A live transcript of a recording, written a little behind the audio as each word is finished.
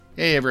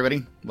Hey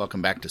everybody,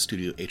 welcome back to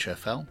Studio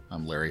HFL.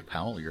 I'm Larry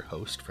Powell, your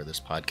host for this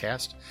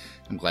podcast.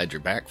 I'm glad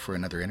you're back for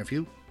another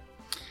interview.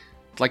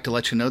 I'd like to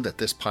let you know that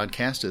this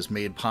podcast is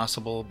made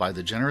possible by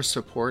the generous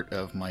support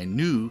of my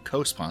new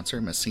co-sponsor,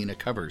 Messina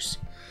Covers.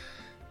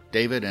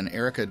 David and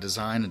Erica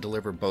design and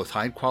deliver both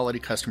high-quality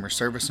customer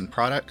service and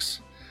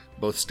products,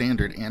 both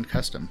standard and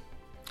custom.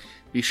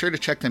 Be sure to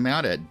check them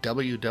out at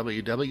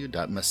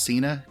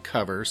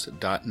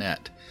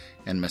www.messinacovers.net.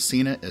 And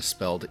Messina is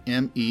spelled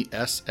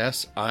Messina-Covers.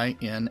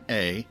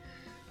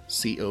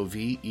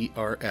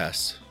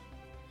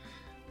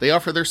 They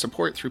offer their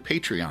support through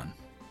Patreon.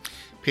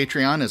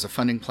 Patreon is a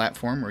funding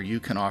platform where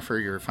you can offer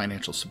your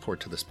financial support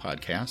to this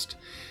podcast,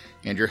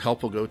 and your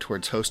help will go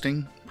towards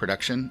hosting,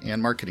 production,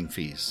 and marketing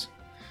fees.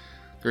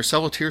 There are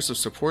several tiers of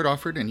support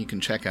offered, and you can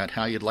check out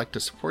how you'd like to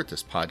support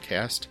this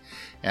podcast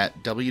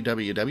at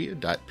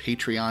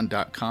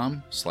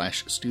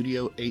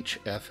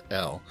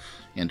www.patreon.com/studiohfl,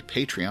 and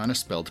Patreon is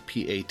spelled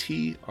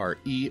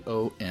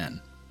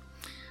Patreon.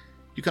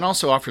 You can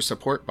also offer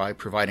support by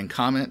providing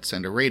comments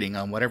and a rating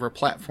on whatever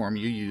platform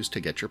you use to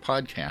get your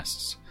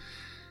podcasts.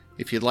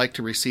 If you'd like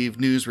to receive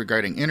news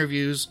regarding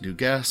interviews, new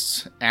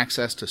guests,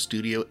 access to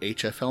Studio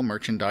HFL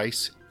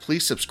merchandise,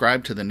 please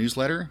subscribe to the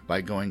newsletter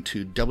by going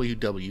to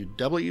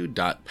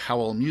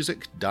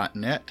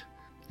www.powellmusic.net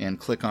and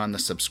click on the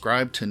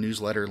subscribe to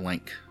newsletter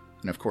link.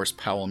 And of course,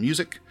 Powell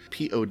Music,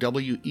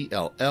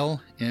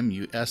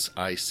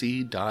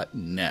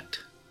 POWELLMUSIC.net.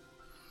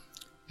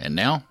 And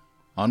now,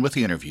 on with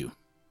the interview.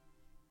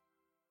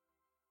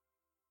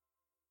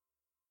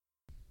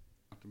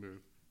 To move.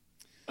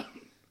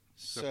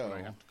 Except when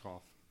I have to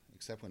cough.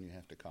 Except when you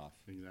have to cough.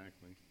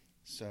 Exactly.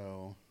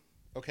 So,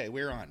 okay,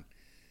 we're on.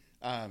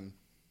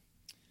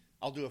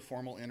 I'll do a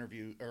formal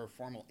interview or a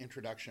formal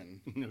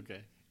introduction.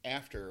 Okay.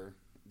 After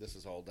this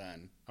is all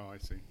done. Oh, I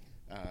see.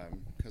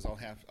 Because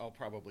I'll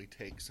probably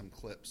take some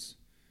clips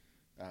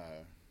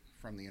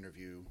from the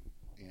interview,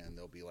 and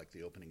they'll be like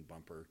the opening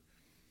bumper,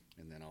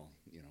 and then I'll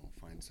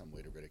find some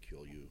way to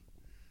ridicule you.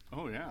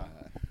 Oh yeah.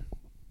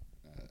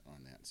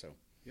 On that. So.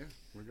 Yeah,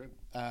 we're good.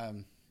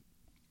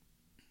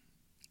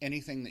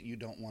 Anything that you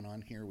don't want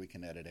on here, we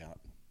can edit out.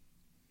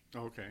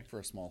 Okay. For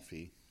a small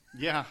fee.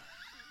 Yeah.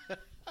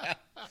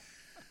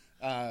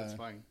 That's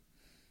fine.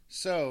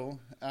 So,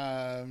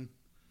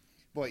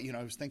 boy,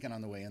 I was thinking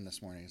on the way in this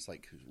morning, it's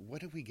like,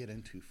 what did we get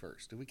into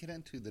first? Did we get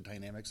into the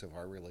dynamics of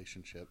our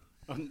relationship?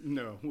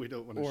 No, we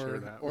don't want to share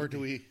that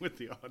with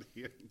the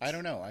audience. I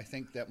don't know. I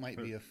think that might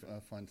be a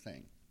fun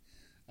thing.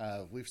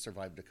 We've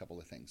survived a couple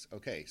of things.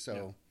 Okay,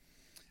 so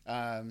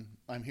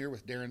I'm here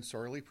with Darin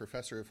Sorley,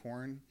 professor of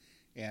horn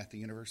at the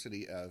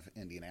University of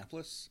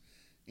Indianapolis.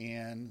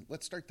 And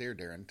let's start there,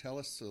 Darin. Tell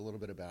us a little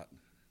bit about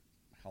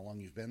how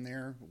long you've been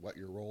there, what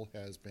your role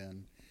has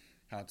been,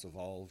 how it's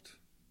evolved,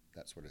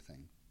 that sort of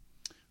thing.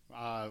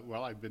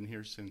 Well, I've been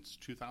here since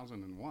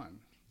 2001,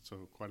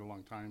 so quite a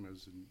long time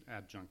as an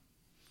adjunct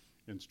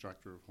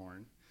instructor of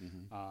horn.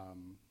 Mm-hmm.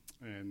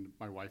 And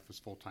my wife is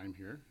full-time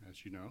here,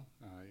 as you know,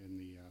 in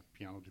the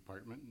piano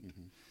department.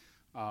 Mm-hmm.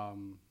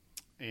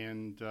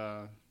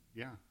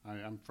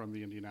 I'm from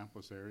the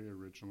Indianapolis area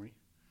originally.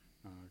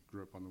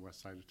 Grew up on the west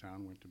side of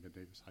town, went to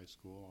Mid-Davis High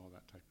School, all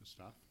that type of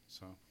stuff.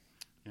 So,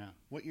 yeah.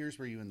 What years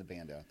were you in the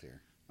band out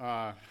there?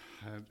 I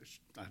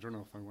don't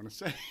know if I want to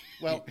say.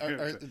 Well,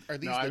 are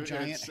these the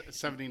giant?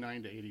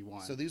 79 to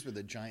 81. So these were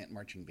the giant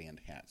marching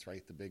band hats,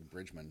 right? The big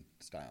Bridgman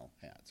style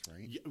hats,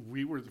 right? Yeah,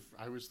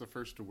 I was the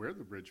first to wear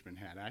the Bridgman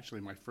hat.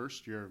 Actually, my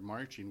first year of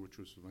marching, which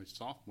was my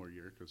sophomore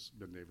year, because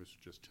Ben Davis was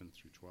just 10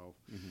 through 12,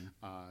 mm-hmm.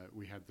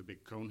 We had the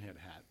big conehead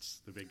hats,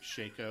 the big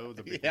Shako,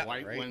 the big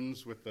white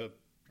ones with the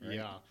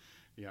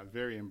Yeah,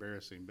 very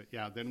embarrassing. But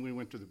yeah, then we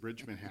went to the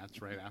Bridgman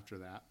hats right after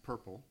that,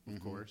 purple, of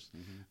mm-hmm, course,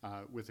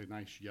 mm-hmm. With a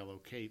nice yellow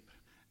cape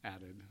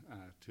added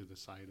to the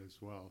side as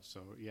well.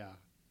 So yeah,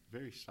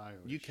 very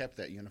stylish. You kept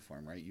that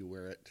uniform, right? You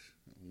wear it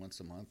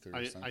once a month or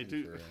something? I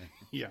do.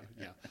 Yeah.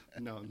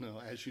 No,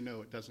 as you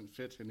know, it doesn't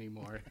fit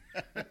anymore.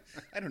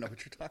 I don't know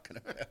what you're talking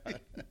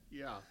about.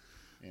 Yeah.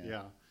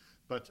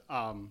 But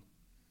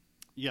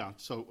yeah.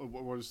 So,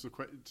 what was the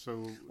question?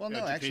 So,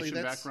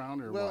 education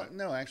background or what? Well,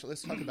 no, actually,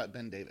 let's talk about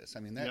Ben Davis. I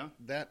mean,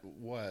 that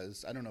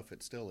was, I don't know if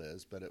it still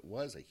is, but it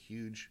was a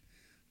huge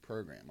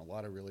program. A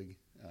lot of really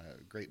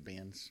great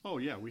bands. Oh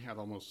yeah, we had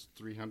almost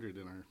 300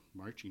 in our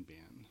marching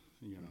band.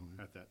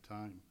 Mm-hmm. At that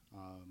time,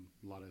 a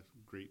lot of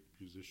great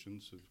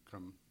musicians have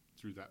come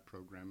through that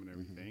program and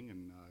everything, mm-hmm.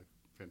 and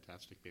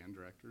fantastic band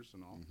directors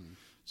and all. Mm-hmm.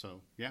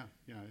 So yeah,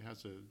 it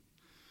has a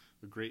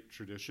great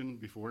tradition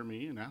before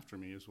me and after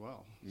me as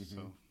well. Mm-hmm.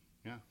 So.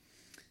 Yeah.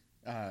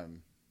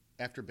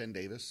 After Ben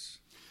Davis?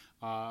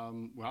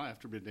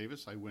 After Ben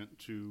Davis, I went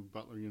to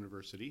Butler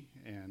University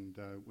and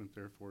went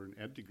there for an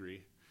ed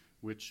degree,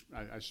 which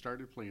I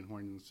started playing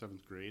horn in the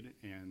 7th grade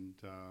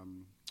and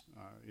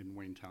in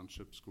Wayne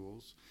Township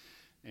schools.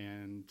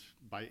 And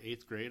by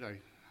 8th grade,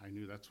 I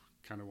knew that's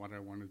kind of what I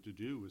wanted to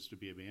do, was to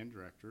be a band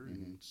director.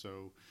 Mm-hmm. And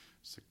so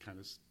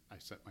I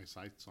set my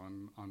sights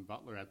on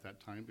Butler at that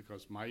time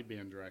because my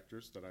band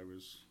directors that I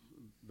was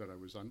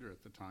under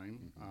at the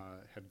time, mm-hmm.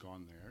 Had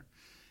gone there.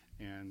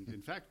 And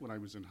in fact, when I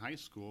was in high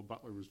school,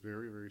 Butler was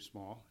very, very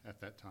small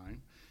at that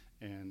time,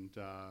 and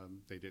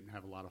they didn't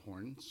have a lot of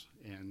horns.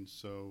 And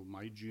so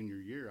my junior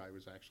year, I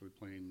was actually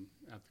playing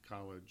at the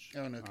college.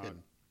 Oh, no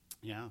kidding.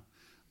 Yeah.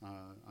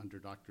 Under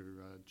Dr.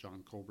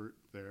 John Colbert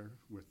there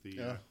with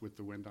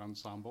the wind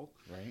ensemble.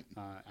 Right.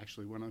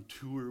 Actually went on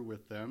tour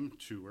with them,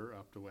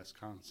 up to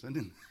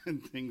Wisconsin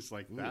and things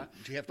like that.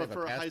 Did you have to but have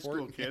for a high passport?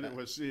 school kid, it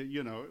was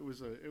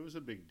it was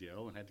a big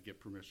deal, and had to get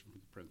permission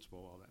from the principal,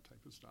 all that type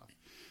of stuff.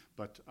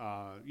 But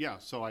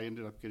so I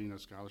ended up getting a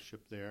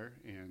scholarship there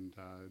and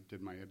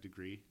did my ed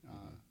degree,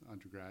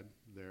 undergrad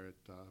there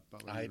at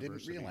Butler I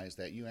University. didn't realize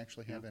that you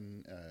actually have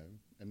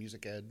a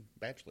music ed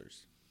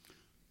bachelor's.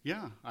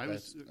 Yeah, I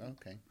was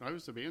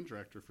the band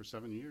director for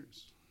 7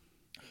 years.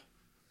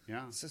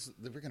 Yeah.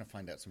 We're going to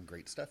find out some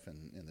great stuff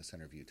in this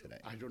interview today.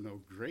 I don't know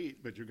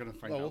great, but you're going to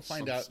find we'll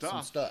find out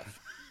some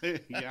stuff.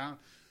 Yeah.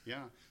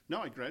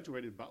 No, I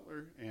graduated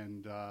Butler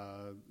and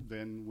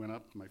then went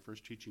up. My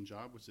first teaching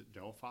job was at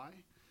Delphi,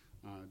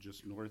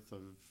 just north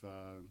of,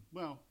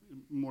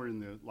 more in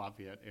the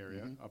Lafayette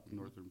area, up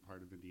northern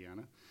part of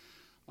Indiana.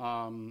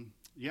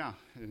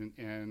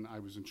 And I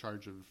was in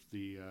charge of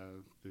the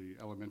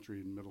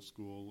elementary and middle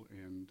school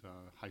and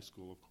high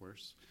school, of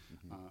course,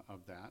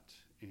 of that.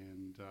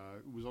 And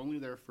was only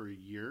there for a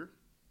year.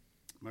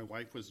 My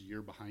wife was a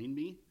year behind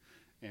me,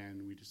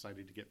 and we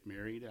decided to get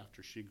married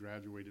after she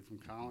graduated from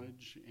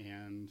college.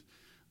 And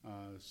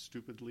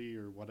stupidly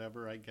or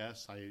whatever, I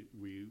guess, I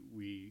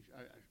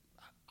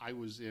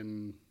was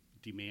in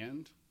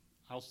demand,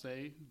 I'll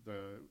say,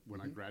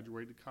 when I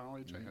graduated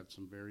college. I had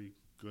some very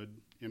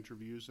good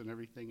interviews and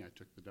everything. I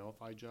took the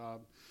Delphi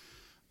job.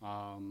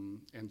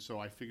 And so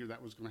I figured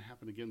that was going to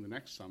happen again the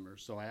next summer.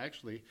 So I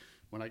actually,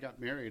 when I got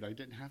married, I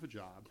didn't have a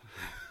job.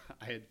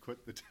 I had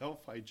quit the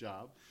Delphi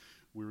job.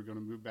 We were going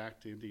to move back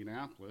to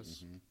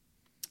Indianapolis.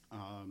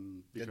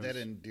 Did that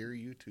endear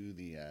you to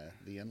the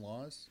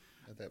in-laws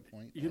at that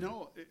point?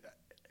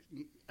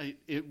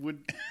 It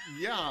would,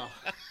 yeah.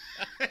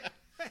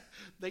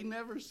 They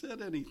never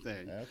said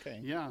anything.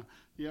 Okay. Yeah,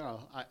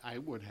 I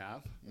would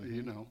have,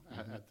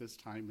 at this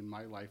time in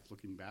my life,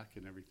 looking back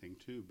and everything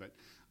too. But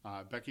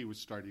Becky was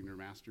starting her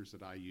master's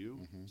at IU,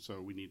 so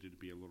we needed to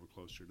be a little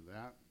closer to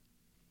that.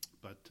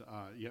 But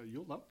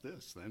you'll love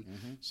this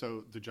then.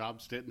 So the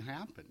jobs didn't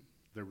happen.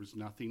 There was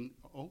nothing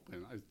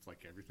open. It's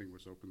like everything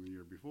was open the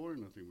year before.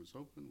 Nothing was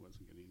open.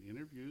 Wasn't getting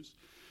interviews.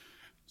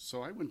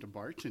 So I went to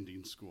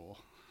bartending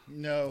school.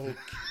 No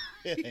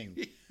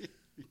kidding.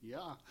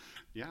 Yeah.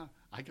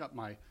 I got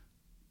my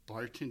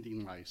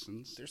bartending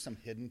license. There's some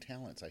hidden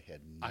talents I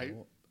had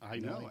I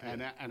know.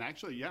 And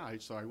actually,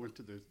 so I went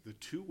to the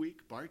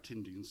 2-week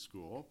bartending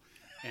school.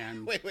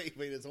 And wait,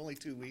 it's only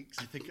 2 weeks?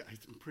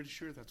 I'm pretty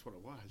sure that's what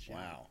it was. Yeah.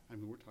 Wow. I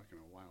mean, we're talking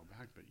a while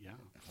back, but yeah.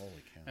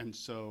 Holy cow. And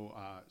so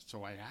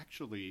I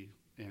actually,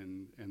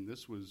 and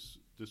this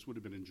would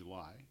have been in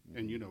July.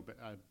 And, but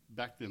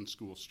back then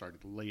school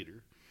started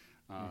later.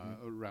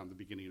 Around the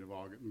beginning of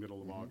August,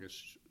 middle of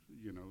August,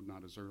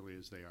 not as early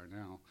as they are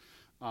now.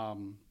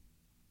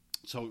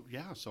 So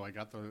I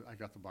got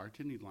the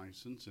bartending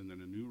license, and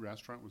then a new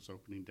restaurant was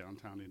opening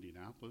downtown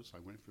Indianapolis. I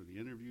went for the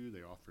interview.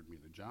 They offered me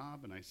the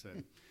job, and I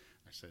said,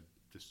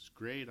 this is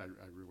great. I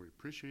really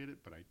appreciate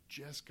it, but I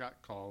just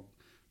got called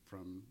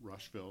from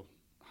Rushville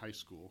High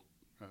School.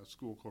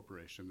 School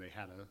corporation. They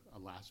had a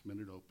last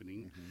minute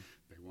opening.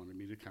 They wanted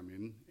me to come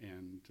in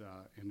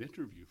and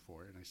interview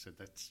for it, and I said,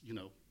 that's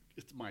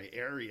it's my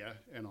area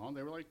and all.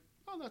 They were like,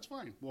 oh, that's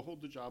fine. We'll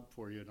hold the job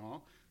for you and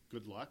all.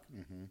 Good luck.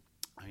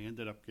 I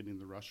ended up getting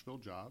the Rushville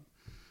job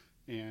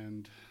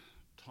and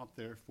taught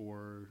there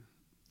for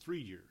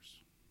 3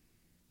 years.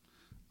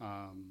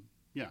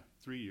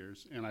 3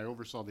 years. And I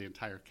oversaw the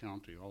entire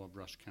county, all of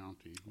Rush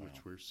County,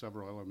 which were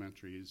several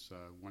elementaries,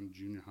 one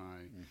junior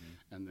high,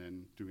 and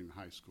then doing the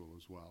high school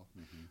as well.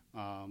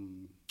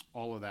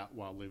 All of that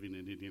while living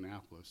in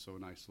Indianapolis, so a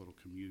nice little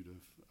commute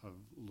of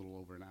a little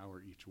over an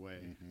hour each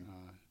way.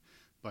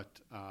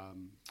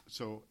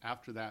 So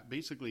after that,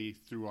 basically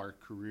through our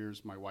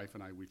careers, my wife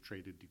and I, we've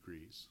traded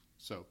degrees.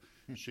 So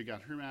she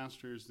got her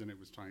master's, then it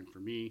was time for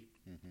me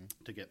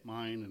to get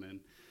mine,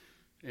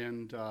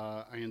 and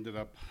I ended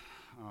up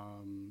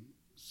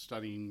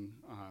studying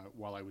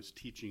while I was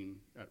teaching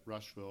at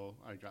Rushville.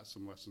 I got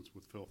some lessons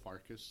with Phil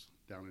Farkas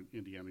down at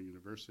Indiana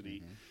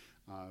University,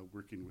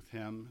 working with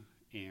him.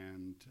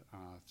 And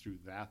through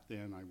that,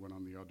 then I went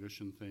on the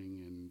audition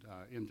thing and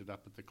ended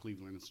up at the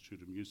Cleveland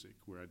Institute of Music,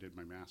 where I did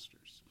my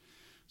master's.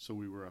 So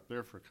we were up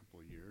there for a couple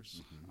of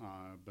years.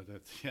 But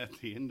at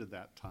the end of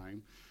that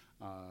time,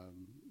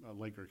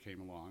 Laker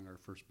came along, our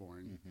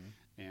firstborn.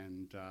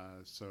 And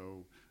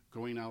so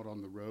going out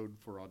on the road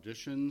for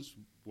auditions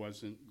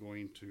wasn't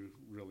going to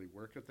really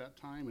work at that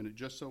time. And it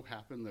just so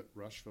happened that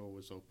Rushville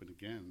was open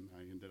again.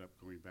 I ended up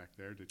going back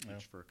there to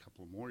teach for a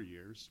couple more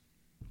years.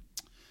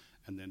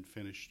 And then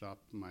finished up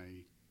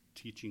my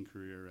teaching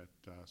career at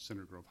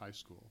Center Grove High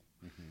School.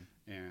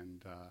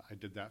 And I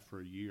did that for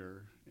a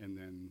year, and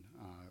then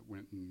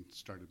went and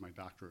started my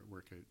doctorate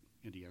work at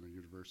Indiana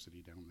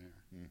University down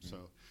there.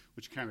 So,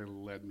 which kind of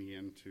led me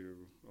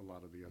into a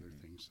lot of the other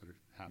things that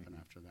happened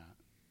after that.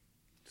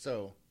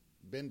 So,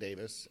 Ben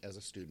Davis as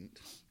a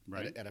student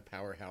Right. at a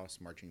powerhouse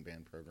marching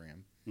band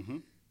program,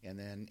 and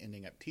then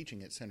ending up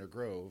teaching at Center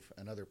Grove,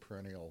 another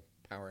perennial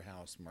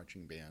powerhouse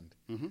marching band,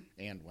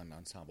 and one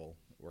ensemble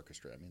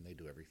orchestra. I mean, they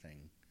do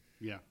everything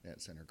Yeah.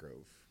 at Center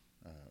Grove.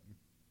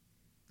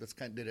 That's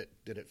kind. Did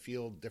it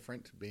feel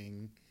different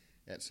being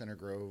at Center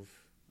Grove,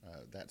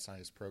 that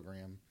size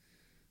program,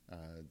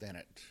 than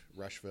at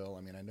Rushville?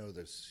 I mean, I know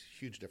there's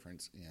huge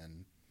difference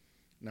in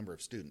number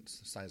of students,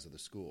 the size of the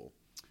school.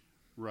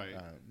 Right.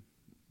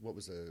 What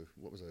was a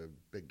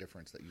big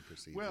difference that you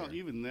perceived? Well, there?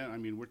 even then, I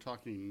mean, we're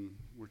talking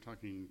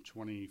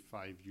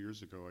 25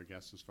 years ago, I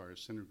guess, as far as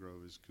Center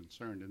Grove is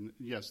concerned. And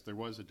yes, there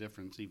was a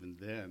difference even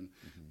then,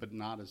 but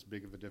not as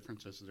big of a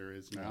difference as there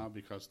is now,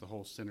 because the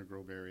whole Center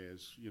Grove area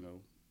is,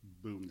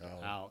 boomed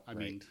out. I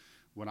mean,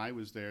 when I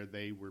was there,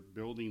 they were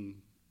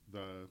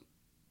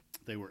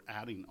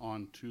adding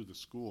on to the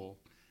school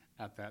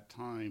at that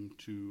time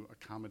to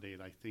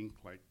accommodate, I think,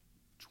 like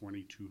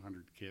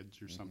 2,200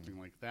 kids or something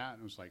like that.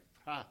 And it was like,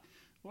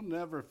 we'll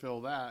never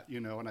fill that,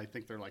 and I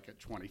think they're like at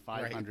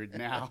 2,500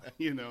 now,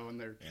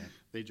 and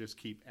they just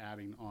keep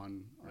adding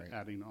on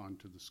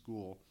to the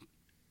school.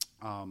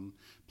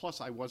 Plus,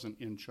 I wasn't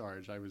in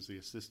charge. I was the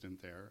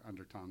assistant there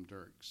under Tom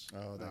Dirks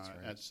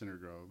at Center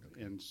Grove.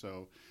 Okay. And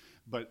so,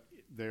 but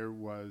there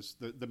was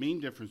the main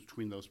difference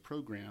between those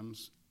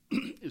programs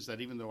is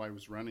that even though I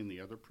was running the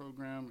other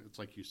program, it's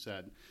like you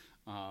said,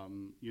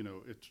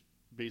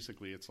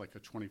 it's like a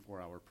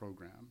 24-hour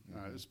program,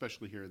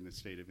 especially here in the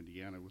state of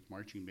Indiana with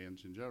marching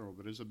bands in general.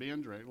 But as a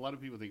band director, a lot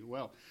of people think,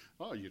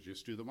 you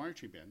just do the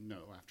marching band.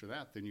 No, after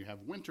that, then you have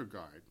winter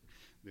guard,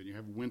 then you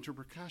have winter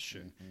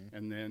percussion,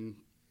 and then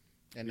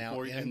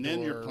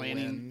you're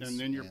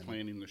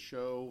planning the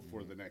show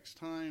for the next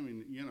time,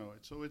 and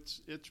so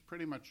it's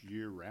pretty much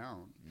year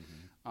round,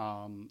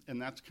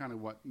 and that's kind of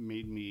what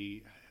made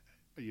me.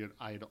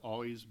 I'd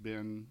always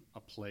been a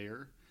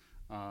player.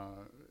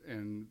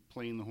 And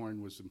playing the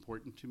horn was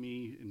important to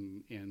me,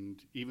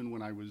 and even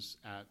when I was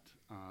at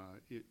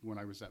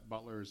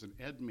Butler as an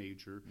ed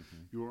major,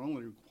 you were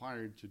only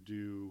required to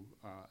do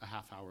a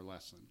half-hour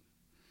lesson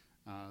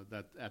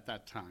at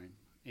that time,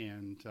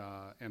 and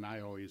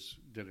I always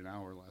did an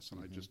hour lesson.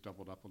 I just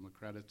doubled up on the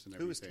credits and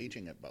everything. Who was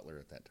teaching at Butler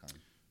at that time?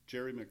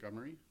 Jerry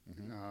Montgomery,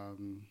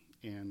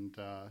 and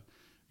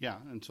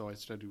so I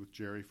studied with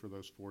Jerry for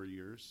those 4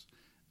 years.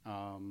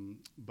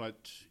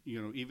 But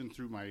even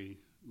through my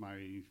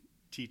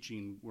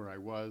teaching where I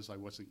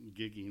wasn't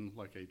gigging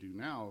like I do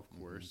now, of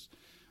course,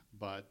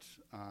 but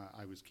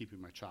I was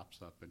keeping my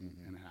chops up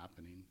and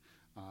happening,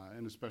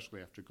 and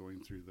especially after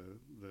going through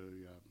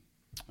the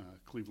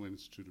Cleveland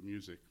Institute of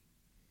Music.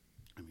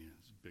 I mean,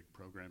 it's a big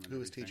program. And Who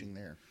was teaching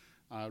there?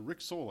 Rick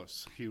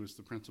Solis. He was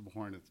the principal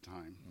horn at the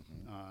time.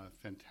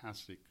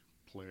 Fantastic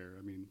player.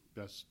 I mean,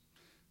 best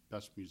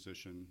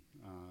musician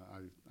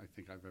I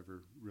think I've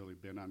ever really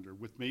been under,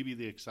 with maybe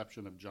the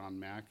exception of John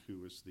Mack, who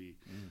was the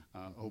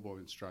oboe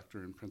instructor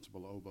and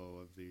principal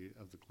oboe of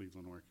the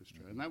Cleveland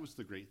Orchestra. And that was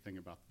the great thing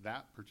about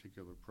that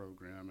particular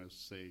program, as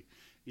say,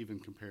 even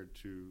compared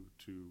to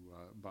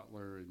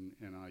Butler and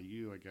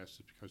IU, I guess,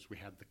 is because we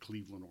had the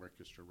Cleveland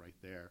Orchestra right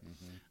there.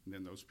 And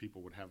then those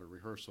people would have a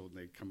rehearsal, and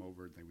they'd come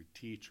over and they would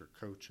teach or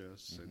coach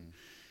us, and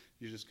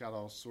you just got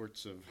all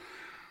sorts of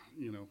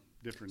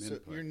different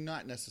input. So you're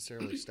not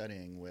necessarily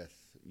studying with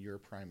your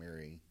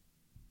primary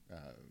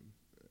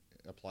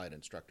applied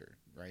instructor,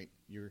 right?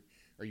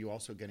 Are you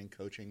also getting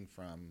coaching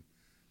from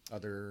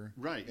other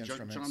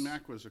instruments? John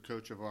Mack was a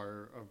coach of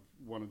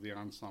one of the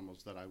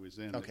ensembles that I was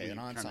in. Okay, an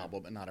ensemble,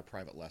 but not a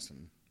private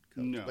lesson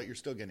coach. No. But you're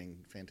still getting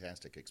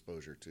fantastic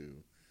exposure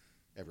to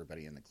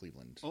everybody in the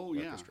Cleveland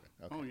Orchestra.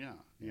 Okay. Oh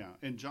yeah.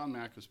 And John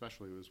Mack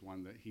especially was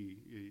one that he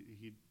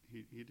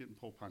didn't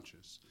pull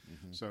punches.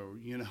 So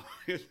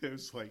it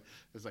was like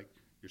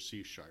your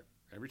C is sharp.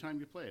 Every time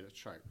you play it, it's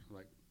sharp.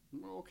 Like,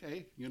 well,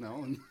 okay,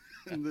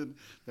 and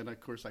then of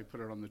course I put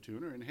it on the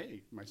tuner, and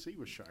hey, my C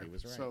was sharp. He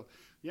was right. So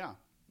yeah,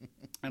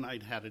 and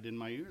I'd had it in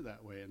my ear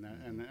that way, and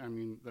and I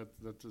mean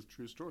that's a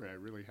true story. I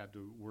really had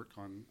to work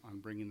on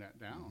bringing that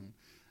down,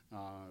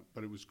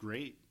 but it was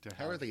great to have.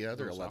 How are the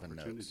other those 11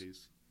 opportunities.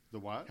 notes? The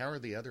what? How are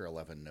the other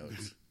 11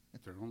 notes?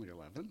 There are only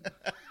 11.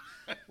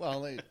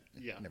 Well,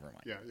 never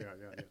mind. Yeah.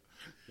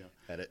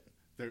 Edit.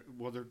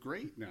 They're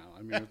great now.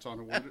 I mean, it's on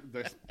a wonder.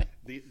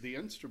 The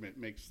instrument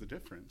makes the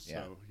difference.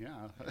 Yeah. So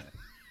yeah.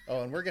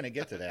 Oh, and we're going to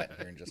get to that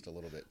here in just a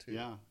little bit too.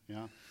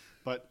 Yeah.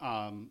 But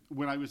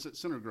when I was at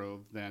Center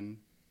Grove, then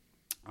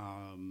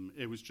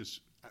it was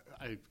just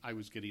I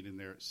was getting in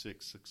there at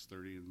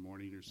 6:30 in the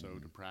morning or so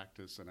to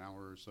practice an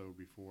hour or so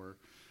before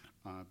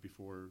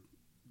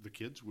the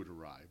kids would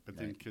arrive. But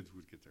then kids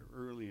would get there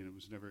early, and it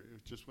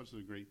just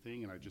wasn't a great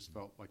thing. And I just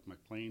felt like my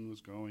plane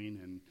was going,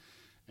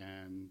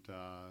 and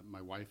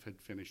my wife had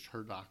finished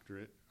her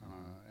doctorate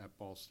at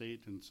Ball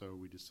State, and so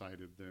we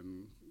decided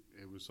then,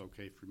 it was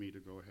okay for me to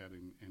go ahead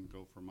and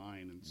go for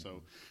mine. And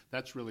so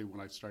that's really when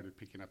I started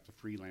picking up the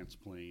freelance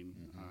playing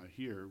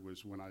here,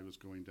 was when I was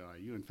going to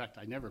IU. In fact,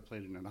 I never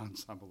played in an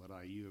ensemble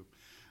at IU.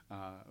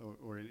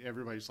 Or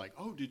everybody's like,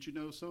 oh, did you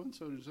know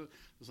so-and-so? I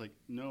was like,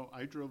 no,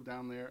 I drove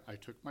down there. I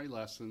took my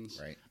lessons.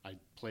 Right. I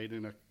played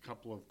in a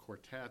couple of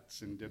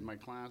quartets and did my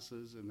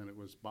classes, and then it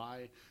was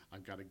bye.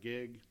 I've got a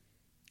gig.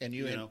 And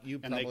you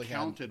and they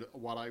counted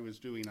what I was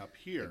doing up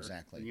here.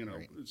 Exactly.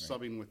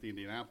 Subbing with the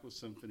Indianapolis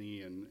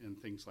Symphony and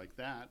things like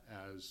that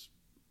as,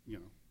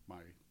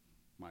 my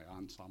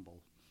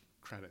ensemble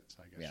credits,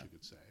 I guess you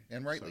could say.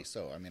 And rightly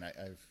so. I mean, I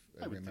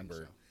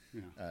remember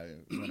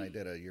when I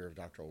did a year of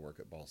doctoral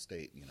work at Ball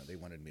State, they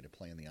wanted me to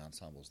play in the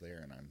ensembles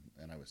there,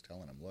 and I was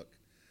telling them, look,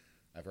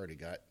 I've already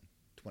got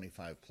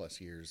 25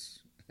 plus years,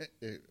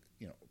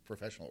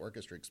 professional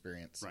orchestra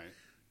experience. Right.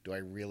 Do I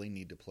really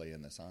need to play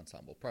in this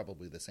ensemble?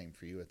 Probably the same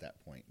for you at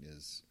that point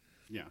is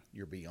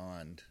you're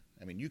beyond.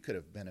 I mean, you could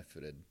have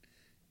benefited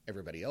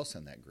everybody else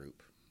in that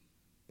group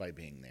by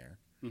being there,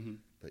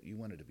 but you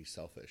wanted to be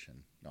selfish.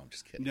 And no, I'm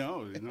just kidding.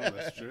 No,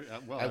 that's true.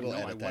 Well, I will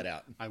edit that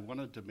out. I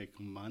wanted to make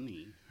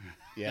money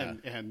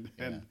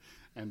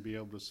and be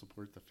able to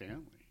support the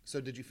family.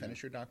 So did you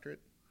finish your doctorate?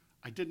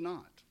 I did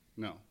not.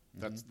 No,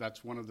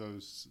 that's one of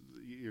those,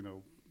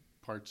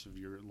 parts of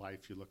your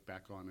life you look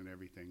back on and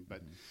everything.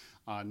 But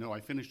no,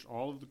 I finished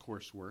all of the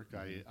coursework.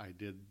 I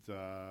did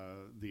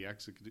the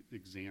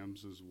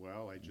exams as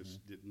well. I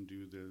just didn't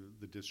do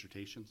the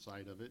dissertation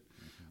side of it.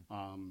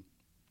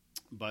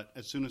 But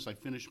as soon as I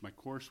finished my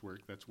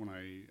coursework, that's when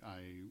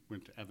I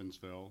went to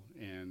Evansville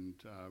and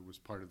was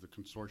part of the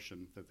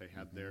consortium that they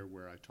had there,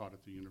 where I taught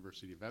at the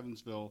University of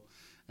Evansville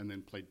and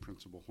then played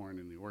principal horn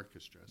in the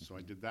orchestra. So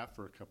I did that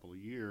for a couple of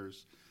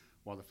years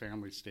while the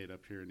family stayed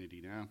up here in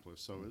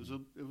Indianapolis. So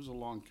it was a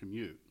long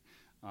commute,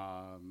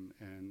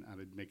 and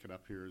I'd make it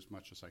up here as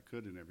much as I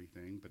could and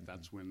everything. But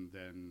that's when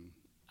then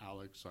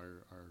Alex,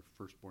 our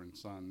firstborn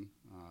son,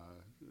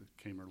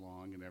 came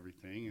along and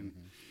everything, and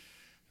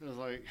it was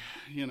like,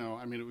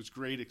 it was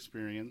great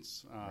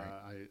experience.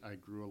 I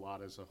grew a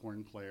lot as a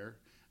horn player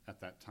at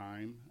that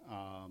time.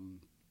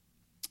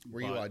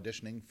 Were you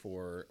auditioning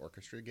for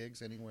orchestra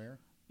gigs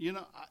anywhere?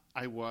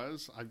 I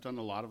was. I've done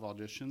a lot of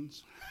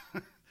auditions.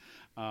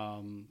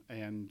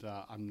 And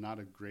I'm not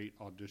a great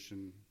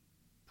audition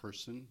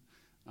person,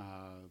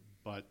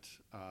 but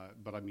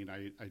I mean,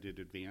 I did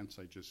advance.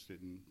 I just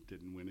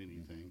didn't win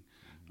anything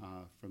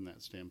from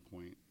that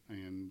standpoint.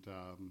 And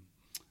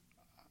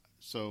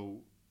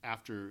so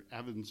after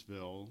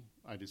Evansville,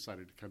 I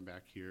decided to come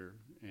back here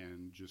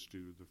and just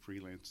do the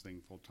freelance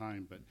thing full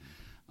time. But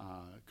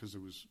because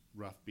it was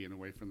rough being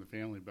away from the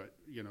family. But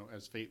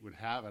as fate would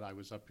have it, I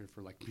was up here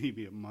for like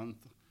maybe a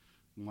month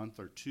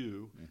or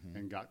two,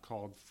 and got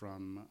called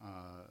from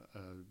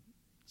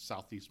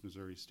Southwest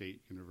Missouri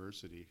State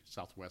University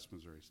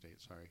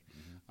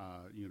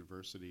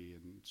University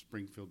in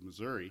Springfield,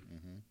 Missouri.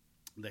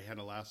 They had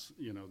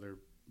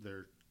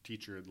their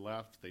teacher had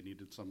left. They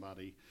needed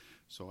somebody,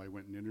 so I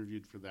went and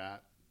interviewed for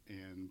that,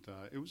 and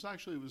it was a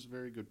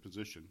very good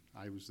position.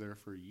 I was there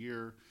for a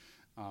year.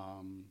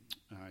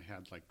 I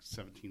had like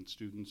 17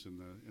 students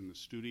in the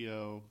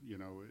studio,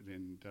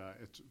 and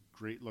it's a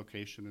great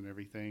location and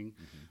everything.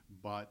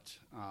 But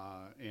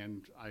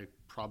and I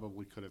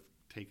probably could have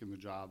taken the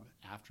job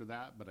after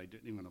that, but I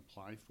didn't even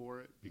apply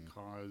for it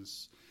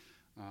because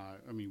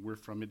we're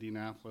from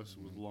Indianapolis.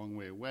 It was a long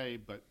way away,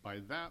 but by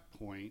that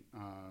point,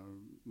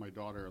 my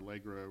daughter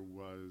Allegra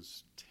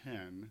was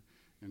 10,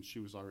 and she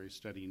was already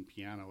studying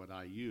piano at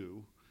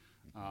IU.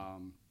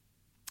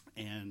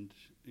 And,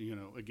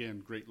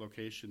 again, great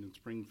location in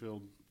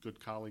Springfield, good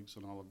colleagues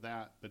and all of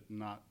that, but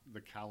not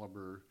the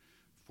caliber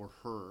for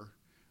her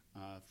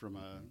from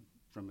a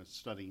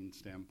studying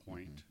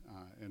standpoint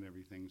and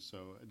everything.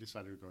 So I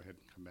decided to go ahead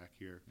and come back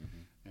here.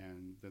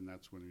 And then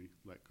that's when we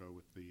let go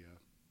with the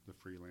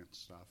freelance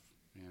stuff.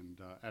 And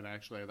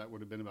actually, that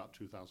would have been about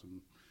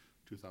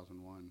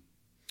 2001.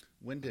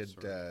 When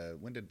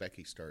did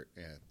Becky start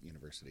at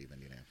University of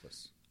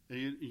Indianapolis?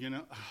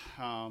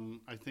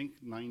 I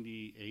think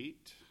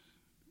 98,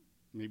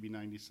 maybe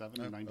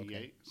 97 or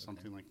 98,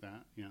 something like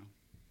that,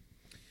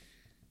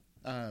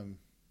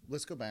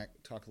 Let's go back,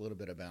 talk a little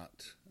bit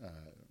about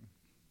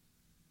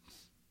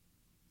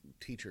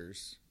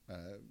teachers,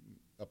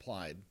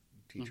 applied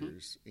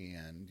teachers,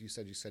 and you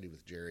said you studied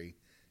with Jerry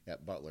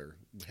at Butler.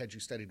 Had you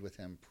studied with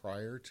him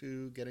prior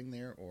to getting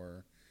there,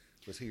 or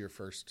was he your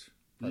first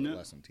private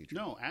lesson teacher?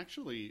 No,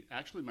 actually,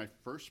 my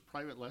first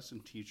private lesson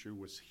teacher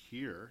was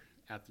here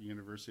at the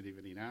University of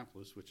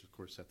Indianapolis, which, of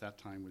course, at that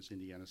time was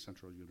Indiana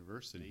Central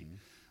University.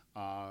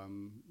 My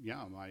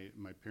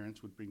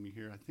parents would bring me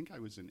here. I think I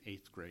was in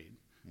 8th grade.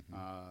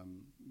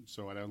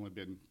 So I'd only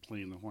been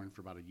playing the horn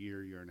for about a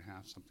year and a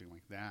half, something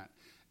like that,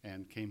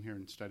 and came here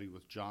and studied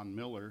with John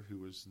Miller, who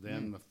was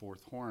then the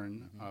fourth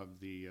horn of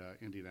the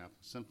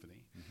Indianapolis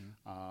Symphony.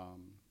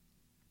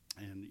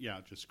 And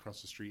just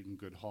across the street in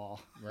Good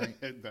Hall. Right.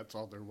 That's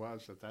all there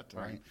was at that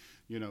time,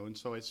 Right. And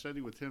so I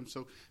studied with him.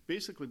 So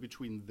basically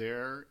between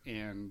there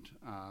and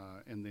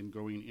then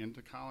going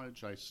into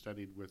college, I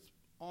studied with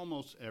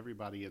almost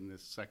everybody in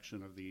this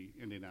section of the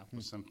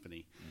Indianapolis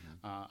Symphony.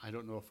 I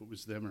don't know if it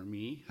was them or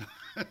me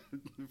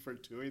for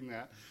doing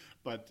that,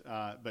 but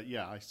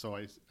I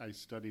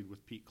studied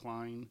with Pete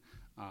Klein.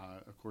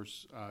 Of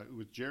course,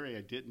 with Jerry,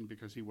 I didn't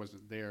because he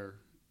wasn't there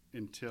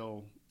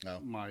until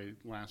my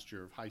last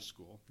year of high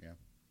school. Yeah.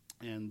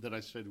 And then I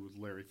studied with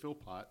Larry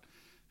Philpott,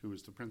 who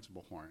was the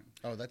principal horn.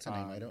 Oh, that's a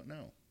name I don't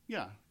know.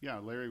 Yeah.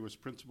 Larry was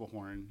principal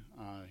horn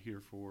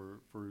here for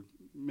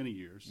many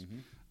years.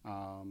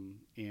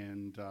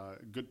 And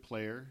good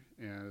player,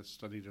 and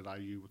studied at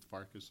IU with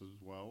Farkas as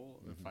well,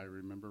 if I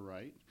remember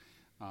right.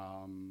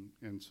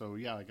 And so,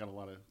 I got a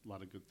lot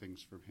of good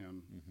things from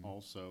him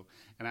also.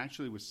 And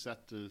actually was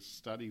set to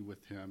study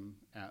with him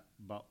at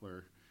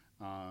Butler,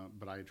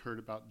 but I had heard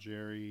about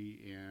Jerry,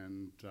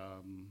 and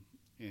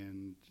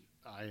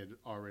I had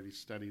already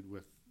studied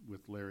with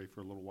Larry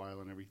for a little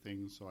while and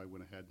everything, so I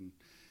went ahead and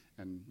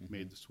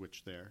made the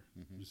switch there.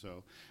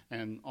 So,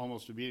 and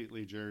almost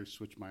immediately Jerry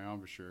switched my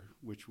embouchure,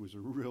 which was a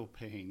real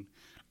pain,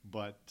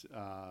 but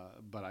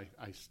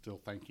I still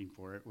thank him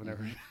for it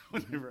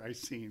whenever I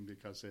see him,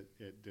 because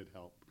it did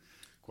help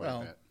quite a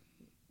bit.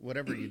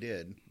 Whatever you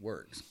did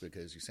works,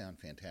 because you sound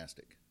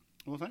fantastic.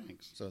 Well,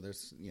 thanks. So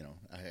there's,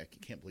 I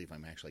can't believe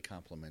I'm actually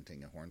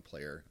complimenting a horn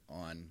player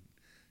on,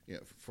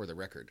 for the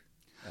record.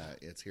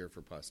 It's here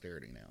for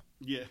posterity now.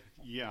 Yeah.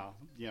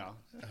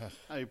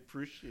 I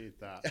appreciate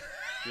that.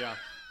 Yeah,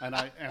 and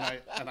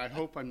I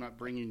hope I'm not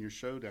bringing your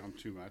show down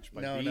too much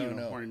by being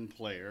a horn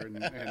player,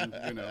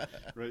 and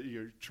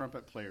your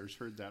trumpet players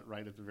heard that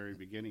right at the very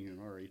beginning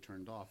and already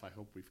turned off. I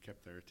hope we've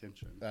kept their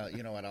attention.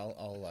 You know what?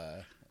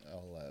 I'll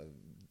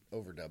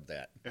overdub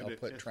that. I'll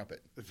put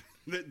trumpet.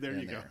 There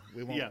you go.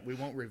 We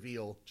won't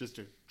reveal just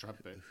a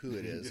trumpet who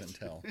it is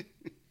until.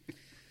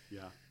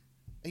 Yeah.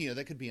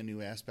 That could be a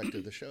new aspect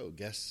of the show.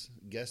 Guess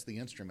the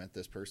instrument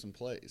this person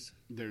plays.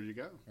 There you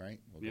go. Right?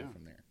 We'll go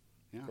from there.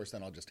 Yeah. Of course,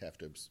 then I'll just have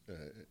to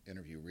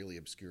interview really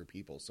obscure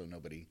people so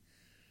nobody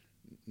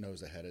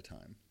knows ahead of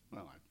time.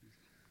 Well, I'm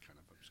kind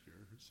of obscure,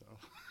 so.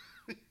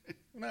 Well,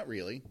 not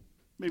really.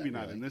 Maybe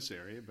not really. In this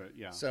area, but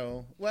yeah.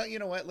 So, well, you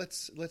know what?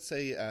 Let's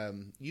say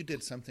you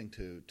did something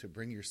to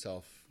bring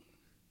yourself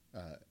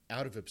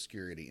out of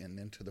obscurity and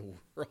into the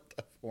world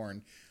of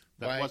horn.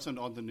 That wasn't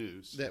on the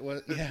news. That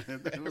was, yeah.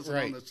 That wasn't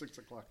right. on the 6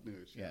 o'clock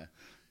news. Yeah.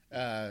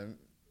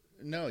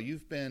 No,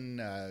 you've been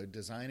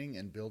designing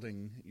and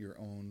building your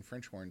own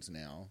French horns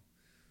now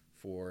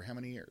for how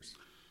many years?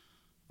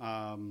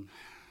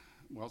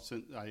 Well,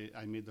 since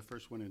I made the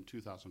first one in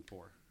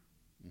 2004.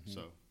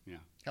 So, yeah.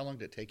 How long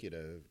did it take you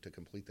to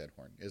complete that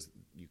horn?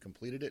 You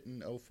completed it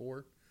in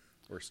 2004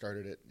 or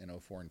started it in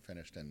 2004 and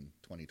finished in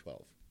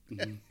 2012?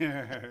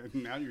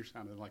 Now you're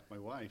sounding like my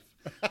wife.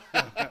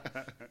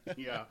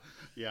 Yeah.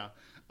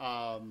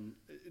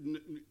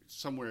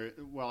 Somewhere,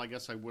 well, I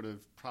guess I would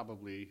have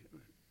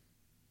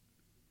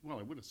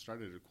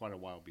started it quite a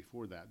while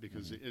before that,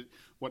 because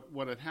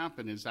what had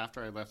happened is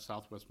after I left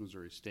Southwest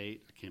Missouri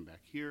State, I came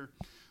back here,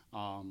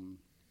 and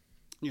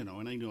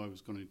I knew I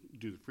was going to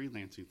do the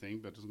freelancing thing,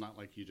 but it's not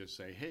like you just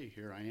say, hey,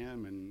 here I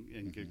am,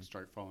 and gigs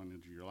start falling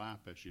into your lap,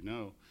 as you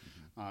know.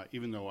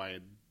 Even though I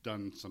had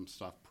done some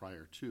stuff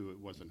prior to, it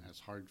wasn't as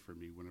hard for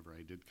me whenever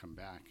I did come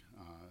back.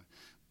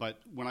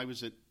 But when I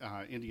was at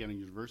Indiana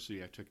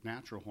University, I took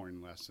natural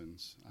horn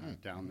lessons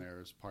down there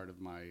as part of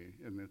my,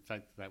 and in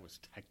fact, that was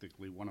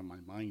technically one of my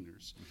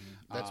minors.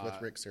 That's with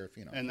Rick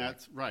Serafinoff. And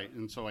that's right.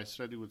 And so I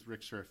studied with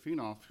Rick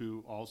Serafinoff,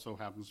 who also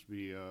happens to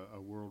be a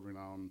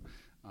world-renowned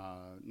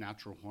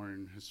natural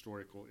horn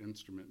historical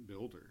instrument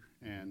builder,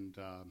 and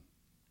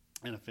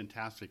a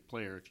fantastic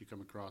player. If you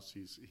come across,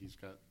 he's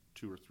got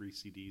 2 or 3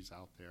 CDs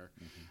out there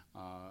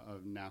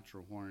of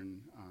natural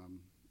horn.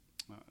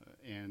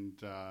 And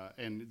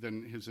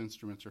then his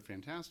instruments are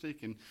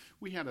fantastic, and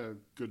we had a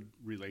good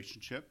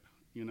relationship,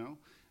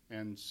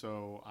 and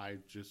so I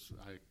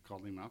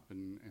called him up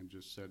and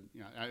just said,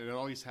 I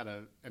always had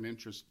an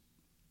interest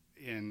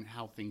in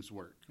how things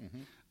work.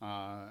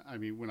 I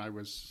mean, when I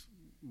was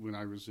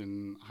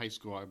in high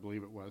school, I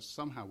believe it was,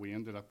 somehow we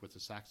ended up with a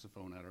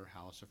saxophone at our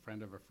house, a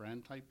friend of a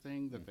friend type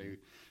thing that they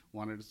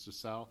wanted us to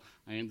sell.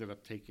 I ended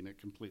up taking it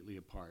completely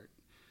apart.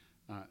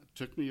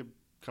 Took me a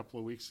couple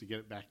of weeks to get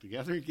it back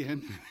together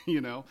again,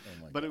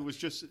 but it was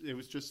just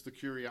the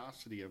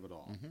curiosity of it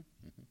all.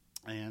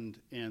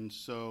 And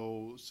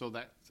so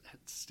that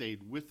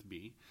stayed with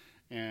me.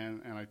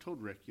 And I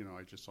told Rick,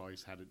 I just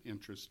always had an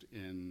interest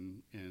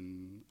in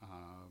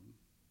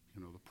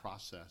the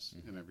process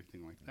and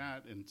everything like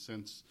that. And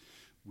since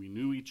we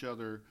knew each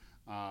other,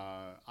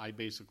 I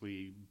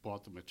basically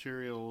bought the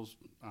materials.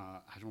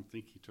 I don't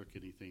think he took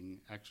anything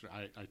extra.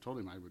 I told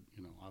him I would,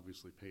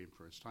 obviously pay him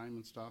for his time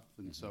and stuff.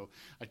 And so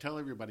I tell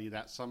everybody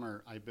that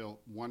summer I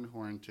built one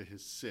horn to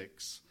his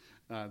 6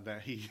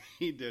 that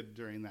he did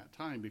during that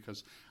time,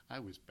 because I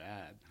was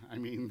bad. I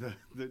mean,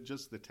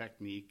 just the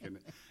technique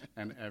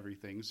and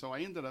everything. So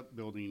I ended up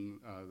building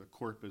the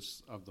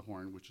corpus of the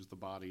horn, which is the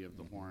body of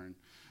the horn,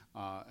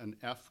 an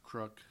F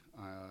crook,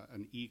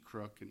 an E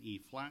crook, an E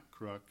flat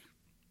crook,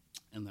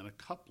 and then a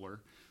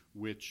coupler,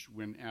 which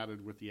when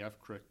added with the F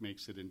crook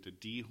makes it into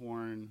D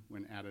horn.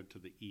 When added to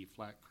the E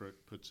flat crook,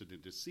 puts it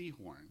into C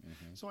horn.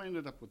 So I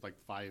ended up with like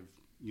five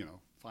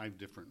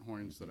different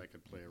horns that I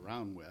could play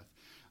around with.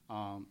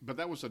 But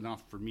that was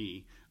enough for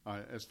me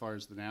as far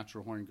as the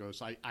natural horn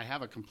goes. I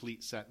have a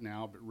complete set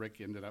now, but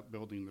Rick ended up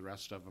building the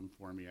rest of them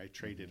for me. I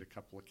traded a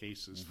couple of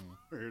cases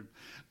for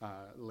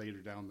later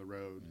down the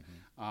road.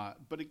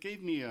 But it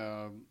gave me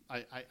I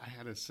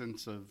had a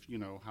sense of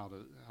how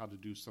to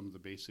do some of the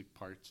basic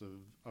parts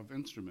of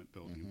instrument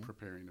building,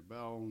 preparing a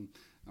bell and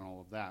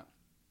all of that.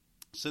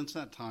 Since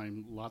that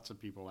time, lots of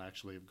people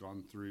actually have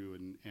gone through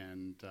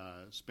and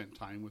spent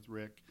time with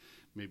Rick,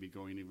 maybe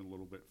going even a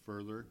little bit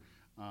further.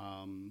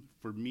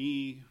 For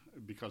me,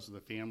 because of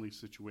the family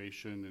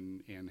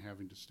situation and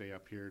having to stay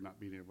up here, not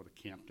being able to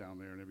camp down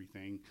there and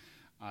everything,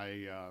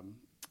 I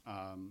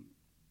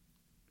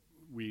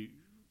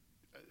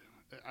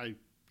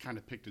kind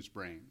of picked his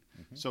brain.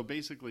 So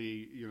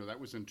basically, that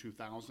was in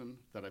 2000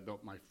 that I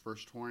built my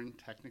first horn,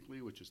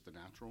 technically, which is the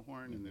natural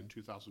horn. And then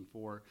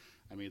 2004,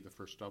 I made the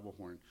first double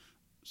horn,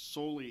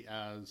 solely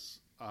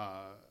as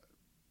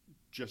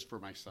just for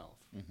myself.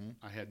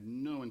 I had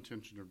no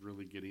intention of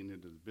really getting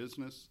into the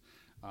business.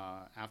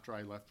 After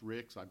I left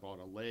Rick's, I bought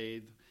a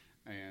lathe,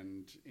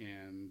 and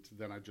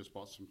then I just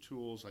bought some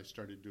tools. I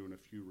started doing a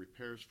few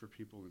repairs for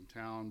people in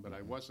town, but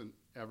I wasn't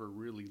ever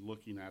really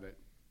looking at it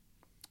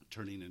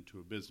turning into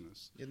a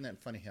business. Isn't that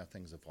funny how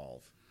things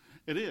evolve?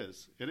 It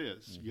is,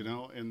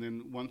 and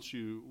then once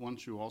you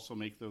also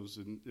make those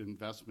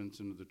investments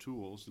into the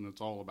tools, and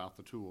it's all about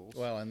the tools.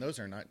 Well, and those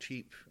are not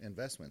cheap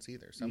investments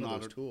either. Some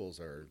of those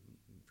tools are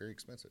very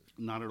expensive.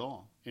 Not at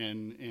all,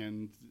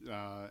 and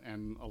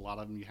a lot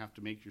of them you have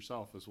to make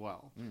yourself as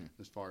well,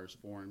 as far as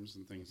forms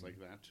and things like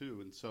that too.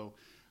 And so,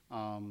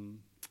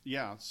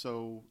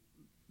 so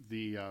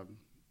the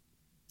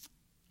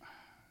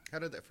how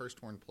did that first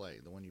horn play?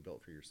 The one you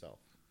built for yourself?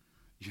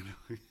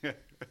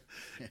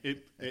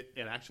 It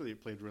actually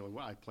played really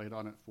well. I played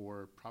on it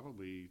for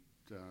probably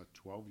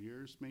 12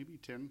 years, maybe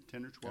 10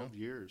 or 12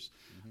 years.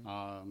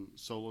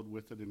 Soloed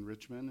with it in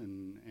Richmond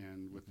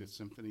and with the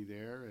symphony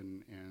there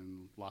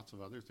and lots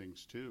of other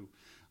things too.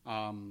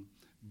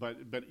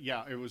 But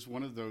yeah, it was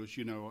one of those,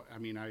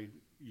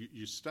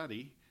 you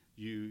study,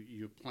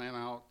 you plan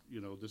out,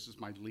 this is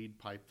my lead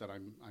pipe that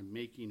I'm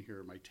making. Here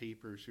are my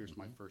tapers. Here's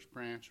my first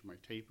branch, my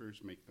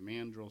tapers, make the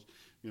mandrels,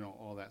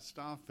 all that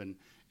stuff.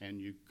 And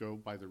you go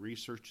by the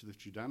research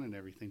that you've done and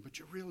everything, but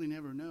you really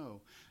never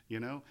know,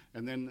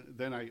 And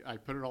then I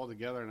put it all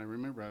together, and I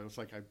remember I was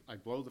like, I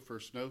blow the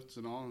first notes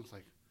and all, and it's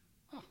like,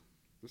 oh,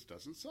 this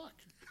doesn't suck.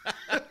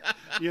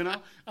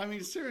 I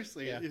mean,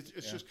 seriously,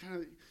 it's just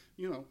kind of,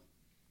 you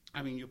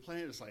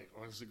play it, it's like,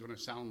 oh, is it going to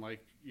sound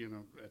like,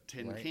 a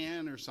tin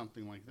can or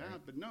something like that?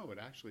 Right. But no, it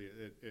actually,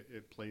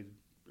 it played,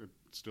 it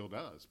still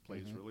does,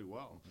 plays really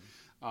well.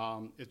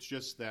 It's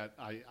just that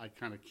I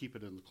kind of keep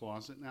it in the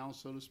closet now,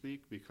 so to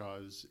speak,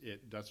 because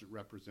it doesn't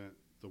represent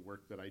the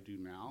work that I do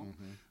now,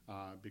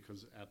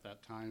 because at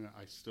that time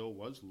I still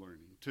was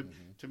learning.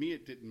 To me,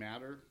 it didn't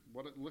matter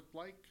what it looked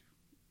like.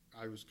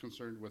 I was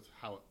concerned with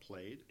how it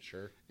played.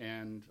 Sure.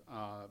 And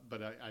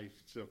but I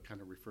still kind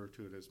of refer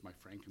to it as my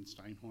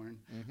Frankenstein horn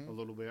a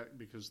little bit,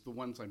 because the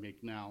ones I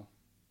make now,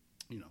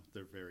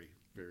 they're very,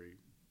 very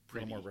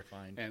pretty. A little more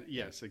refined. And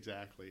yes,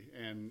 exactly.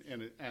 And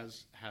it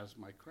has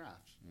my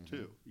craft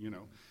too,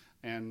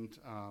 And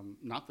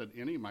not that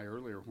any of my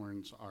earlier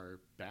horns are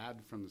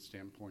bad from the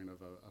standpoint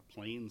of a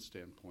playing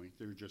standpoint.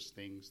 They're just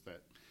things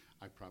that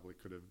I probably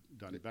could have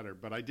done better.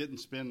 But I didn't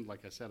spend,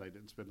 like I said,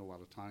 a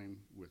lot of time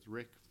with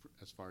Rick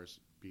as far as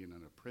being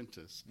an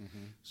apprentice,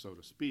 so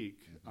to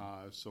speak.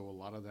 So a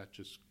lot of that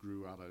just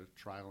grew out of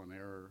trial and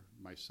error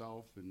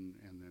myself, and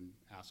then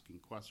asking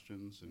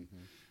questions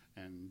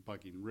and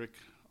bugging Rick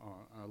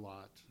a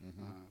lot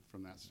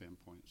from that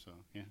standpoint. So,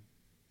 yeah.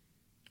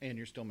 And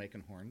you're still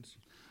making horns?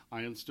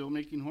 I am still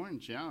making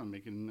horns, yeah. I'm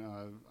making,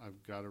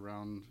 I've got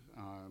around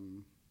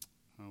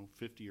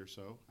 50 or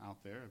so out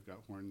there. I've got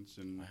horns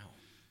in,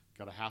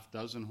 got a half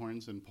dozen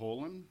horns in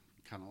Poland,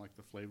 kind of like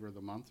the flavor of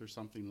the month or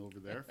something over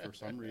there for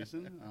some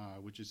reason,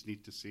 which is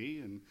neat to see.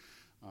 And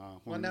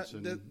horns. Well, now,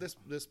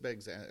 this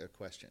begs a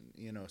question.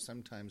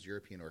 Sometimes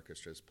European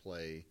orchestras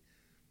play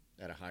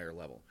at a higher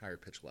level, higher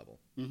pitch level.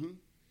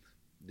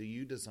 Do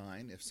you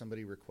design, if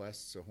somebody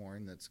requests a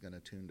horn that's going to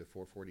tune to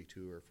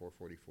 442 or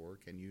 444,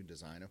 can you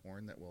design a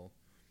horn that will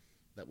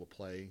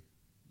play,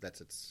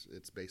 that's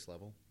its base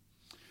level?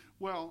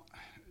 Well,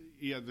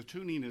 yeah, the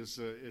tuning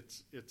is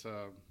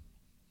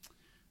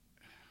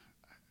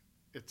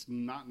it's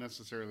not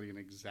necessarily an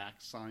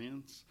exact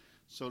science,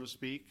 so to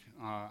speak.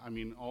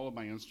 All of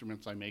my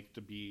instruments I make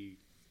to be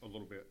a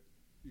little bit,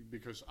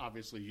 because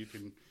obviously you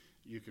can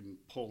you can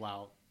pull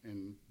out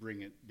and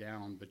bring it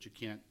down, but you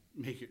can't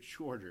make it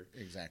shorter.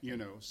 Exactly. You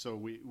know, so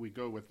we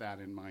go with that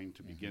in mind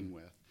to begin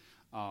with.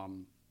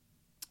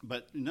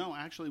 But no,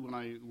 actually, when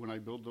I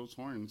build those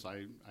horns,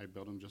 I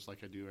build them just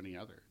like I do any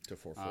other. To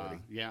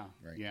 440. Yeah,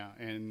 Right. yeah,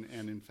 and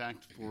in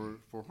fact, for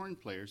horn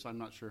players, I'm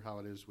not sure how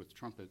it is with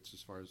trumpets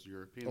as far as the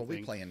European Well, thing.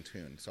 we play in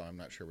tune, so I'm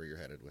not sure where you're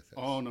headed with this.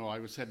 Oh no, I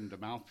was heading to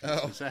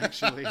mouthpieces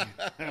actually.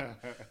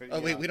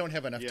 We don't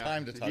have enough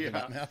time to talk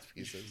about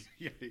mouthpieces.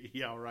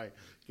 Yeah, right.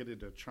 Get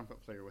into a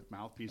trumpet player with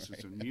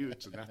mouthpieces and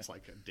mutes, and that's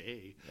like a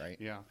day. Right.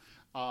 Yeah.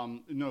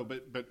 No,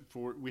 but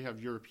we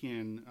have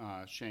European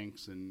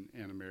shanks and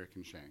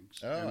American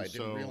shanks. Oh, and I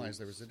didn't realize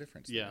there was a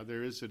difference. Yeah,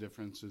 there is a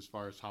difference as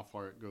far as how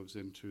far it goes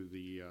into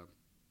the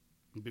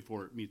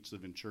before it meets the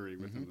venturi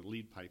within the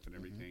lead pipe and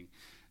everything.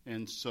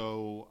 And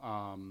so,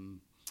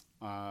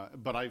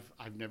 but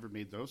I've never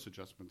made those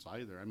adjustments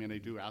either. I mean, I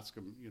do ask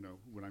them, you know,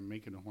 when I'm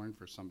making a horn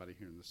for somebody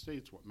here in the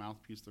States, what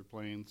mouthpiece they're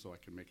playing, so I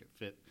can make it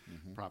fit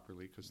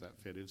properly, because that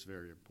fit is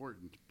very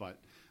important. But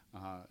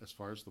as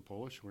far as the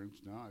Polish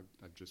horns, no,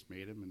 I've just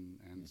made them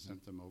and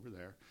sent them over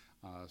there.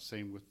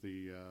 Same with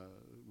the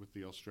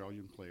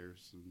Australian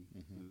players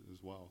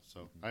as well.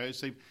 So I always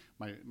say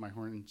my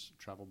horns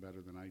travel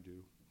better than I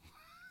do.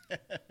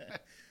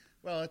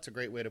 Well, it's a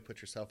great way to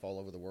put yourself all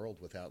over the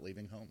world without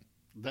leaving home.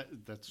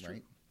 That's true.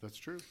 Right? That's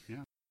true.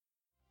 Yeah.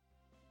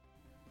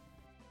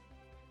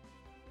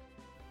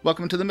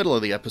 Welcome to the middle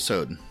of the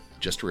episode.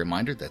 Just a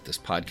reminder that this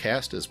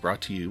podcast is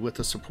brought to you with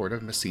the support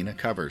of Messina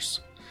Covers.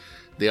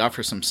 They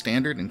offer some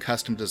standard and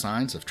custom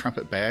designs of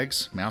trumpet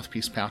bags,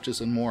 mouthpiece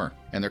pouches, and more,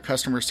 and their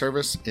customer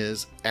service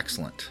is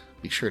excellent.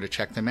 Be sure to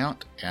check them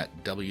out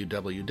at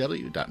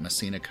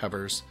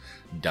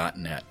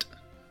www.messinacovers.net.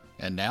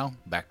 And now,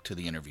 back to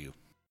the interview.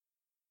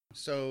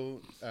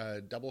 So,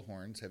 double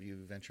horns, have you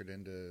ventured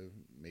into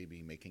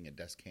maybe making a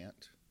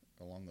descant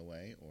along the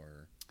way,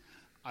 or?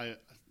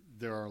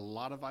 There are a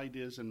lot of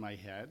ideas in my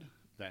head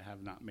that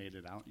have not made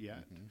it out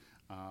yet.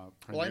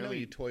 Well, I know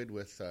you toyed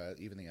with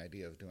even the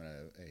idea of doing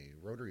a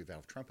rotary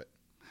valve trumpet.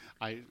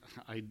 I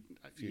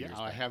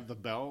have the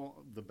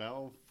bell. The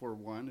bell for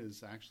one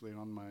is actually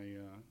on my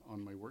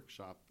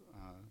workshop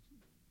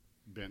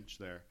bench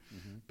there.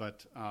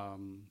 But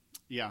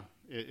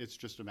it's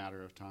just a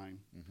matter of time,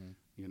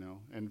 you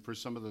know. And for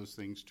some of those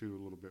things too,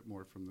 a little bit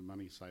more from the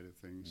money side of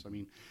things. I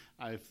mean,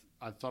 I've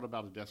thought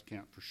about a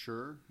descant for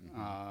sure,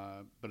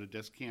 but a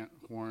descant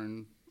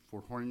horn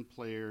for horn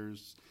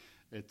players,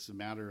 it's a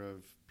matter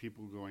of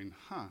people going,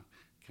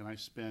 can I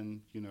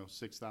spend, you know,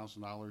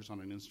 $6,000 on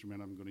an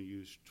instrument I'm going to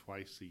use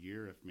twice a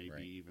year, if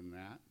maybe even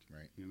that,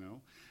 you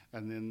know?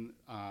 And then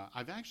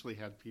I've actually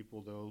had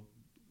people, though,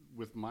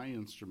 with my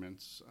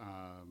instruments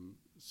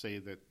say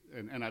that,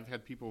 and I've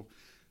had people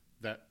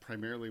that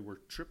primarily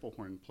were triple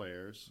horn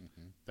players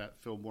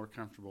that feel more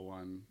comfortable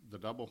on the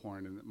double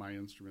horn, and that my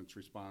instruments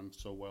respond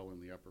so well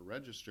in the upper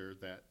register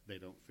that they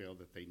don't feel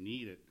that they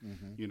need it.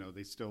 You know,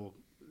 they still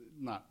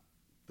not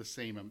the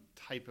same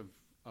type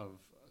of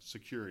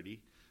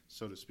security,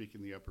 so to speak,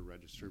 in the upper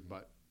register,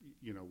 but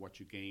you know what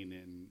you gain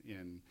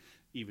in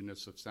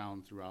evenness of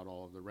sound throughout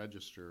all of the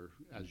register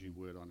as you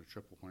would on a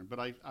triple horn. But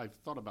I've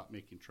thought about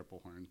making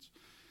triple horns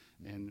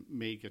and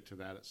may get to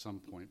that at some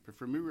point. But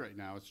for me right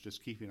now, it's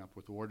just keeping up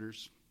with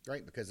orders.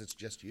 Right, because it's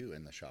just you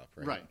in the shop,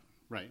 right?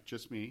 Right,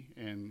 just me,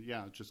 and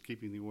just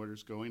keeping the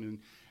orders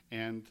going,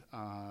 and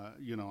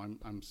you know,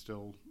 I'm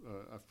still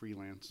a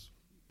freelance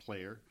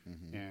player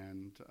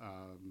and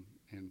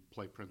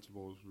play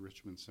principals with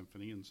Richmond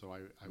Symphony, and so I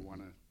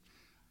want to.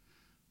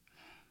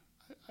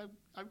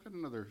 I've got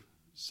another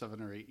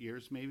 7 or 8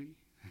 years, maybe,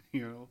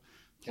 you know,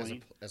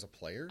 playing as a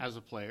player. As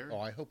a player. Oh,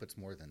 I hope it's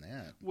more than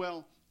that.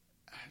 Well,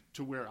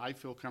 to where I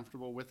feel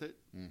comfortable with it,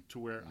 to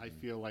where I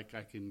feel like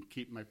I can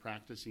keep my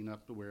practicing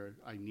up to where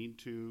I need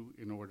to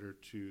in order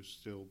to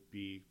still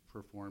be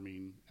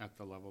performing at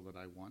the level that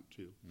I want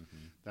to.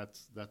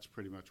 That's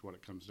pretty much what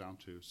it comes down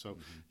to. So,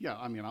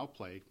 I mean, I'll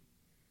play,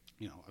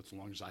 you know, as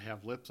long as I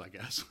have lips, I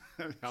guess.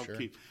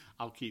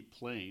 I'll keep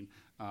playing.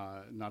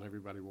 Not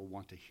everybody will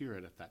want to hear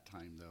it at that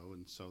time, though,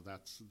 and so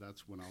that's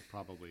when I'll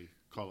probably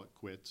call it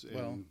quits.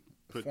 Well,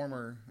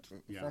 former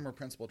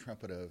principal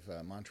trumpet of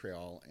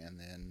Montreal, and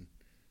then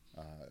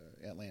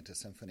Atlanta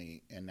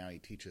Symphony, and now he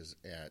teaches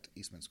at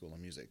Eastman School of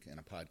Music. In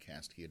a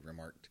podcast, he had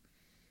remarked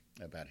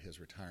about his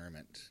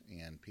retirement,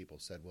 and people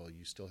said, "Well,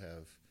 you still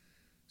have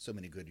so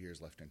many good years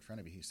left in front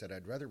of you." He said,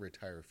 "I'd rather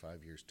retire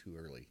 5 years too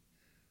early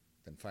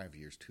than 5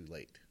 years too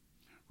late."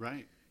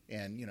 Right.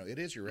 And, you know, it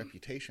is your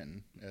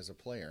reputation as a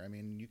player. I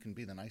mean, you can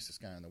be the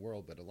nicest guy in the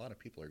world, but a lot of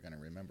people are going to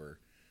remember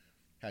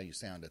how you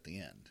sound at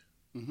the end.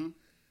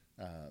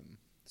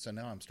 So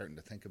now I'm starting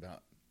to think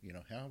about, you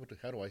know, how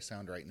do I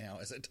sound right now?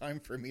 Is it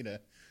time for me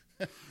to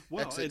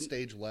exit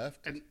stage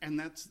left? And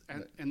that's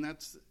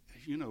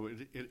you know,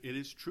 it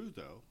is true,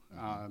 though.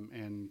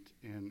 And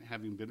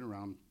having been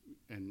around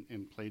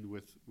and played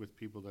with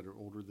people that are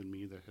older than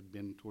me that had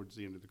been towards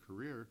the end of the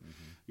career,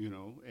 you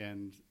know,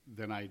 and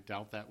then I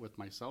doubt that with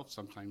myself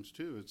sometimes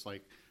too. It's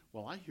like,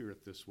 well, I hear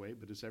it this way,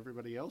 but is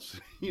everybody else,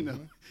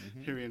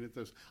 hearing it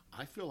this?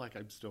 I feel like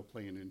I'm still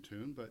playing in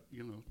tune, but,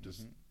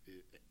 just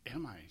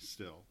am I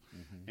still?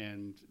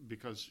 And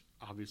because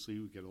obviously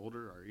we get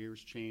older, our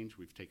ears change.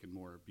 We've taken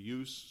more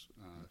abuse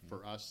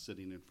for us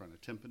sitting in front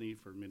of timpani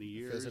for many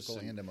years. Physical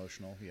and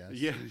emotional, yes.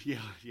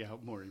 Yeah,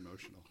 more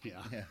emotional,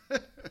 yeah.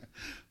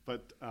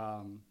 But,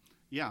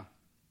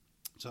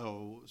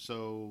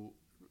 So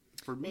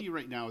for me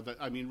right now,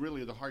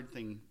 really the hard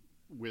thing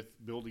with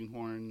building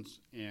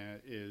horns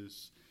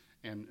is,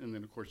 and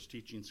then of course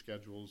teaching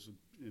schedules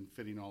and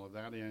fitting all of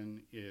that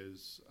in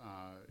is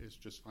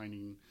just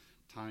finding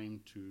time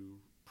to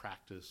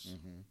practice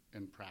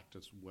and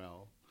practice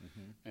well.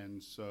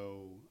 And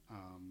so,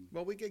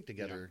 well, we gig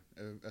together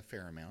a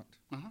fair amount.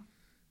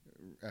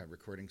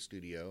 Recording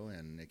studio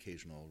and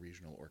occasional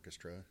regional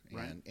orchestra,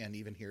 and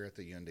even here at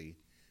the UND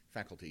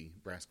faculty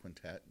brass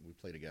quintet, we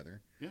play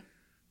together. Yeah,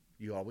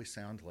 you always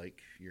sound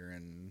like you're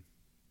in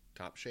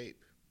top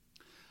shape.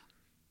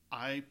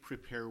 I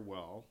prepare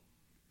well.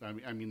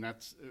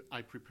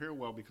 I prepare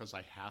well because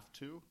I have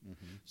to.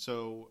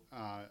 So,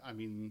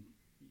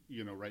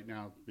 right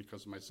now,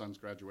 because of my son's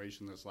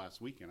graduation this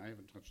last weekend, I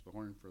haven't touched the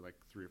horn for like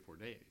 3 or 4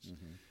 days.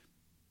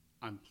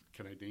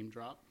 Can I name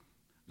drop?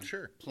 I'm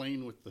sure.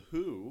 Playing with the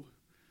Who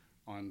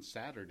on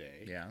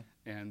Saturday. Yeah.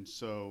 And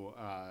so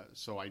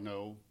I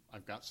know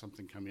I've got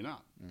something coming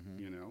up,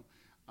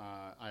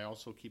 I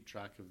also keep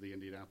track of the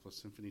Indianapolis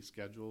Symphony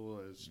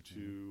schedule as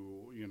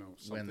to,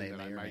 something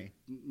that I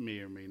may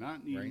or may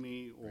not need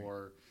me,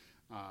 or,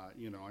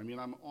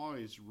 I'm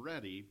always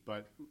ready,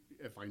 but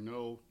if I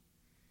know,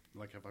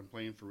 like if I'm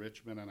playing for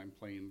Richmond and I'm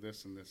playing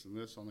this and this and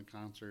this on the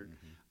concert,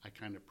 I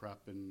kind of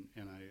prep and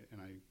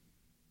I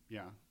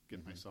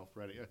get myself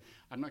ready.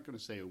 I'm not going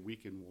to say a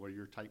weekend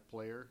warrior type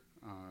player,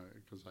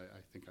 because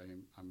I think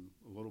I'm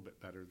a little bit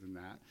better than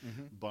that.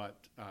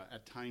 But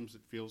at times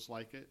it feels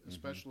like it,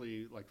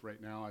 especially like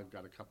right now I've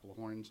got a couple of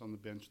horns on the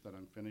bench that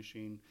I'm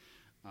finishing.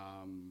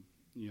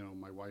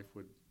 My wife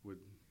would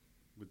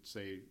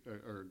say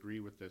or agree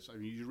with this.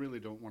 You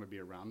really don't want to be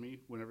around me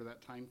whenever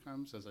that time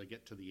comes. As I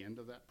get to the end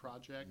of that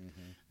project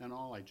and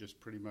all, I just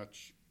pretty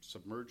much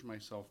submerge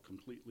myself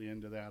completely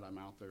into that. I'm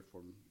out there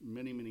for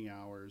many, many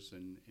hours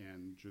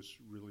and just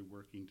really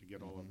working to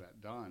get all of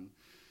that done.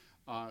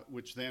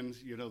 Which then,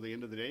 the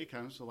end of the day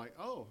comes to like,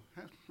 oh,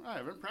 I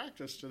haven't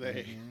practiced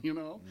today,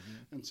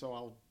 And so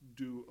I'll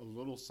do a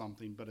little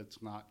something, but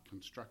it's not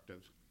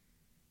constructive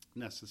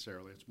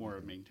necessarily. It's more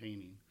of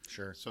maintaining.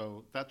 Sure.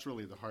 So that's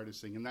really the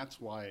hardest thing, and that's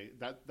why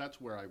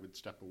that's where I would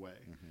step away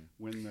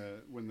when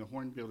the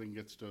horn building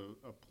gets to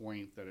a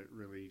point that it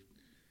really,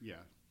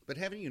 But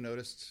haven't you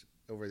noticed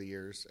over the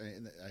years?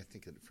 And I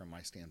think from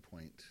my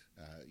standpoint,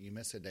 you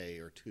miss a day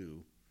or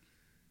two,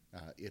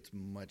 it's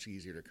much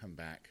easier to come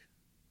back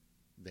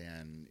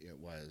than it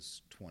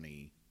was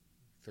 20,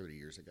 30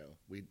 years ago.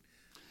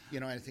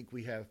 I think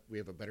we have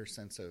a better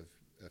sense of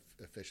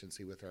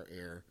efficiency with our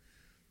air.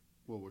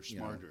 Well, we're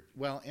smarter.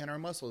 And our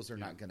muscles are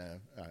not going to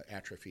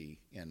atrophy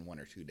in 1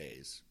 or 2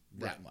 days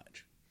that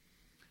much.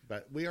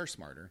 But we are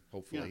smarter,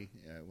 hopefully,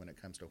 when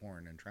it comes to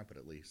horn and trumpet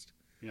at least.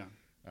 Yeah.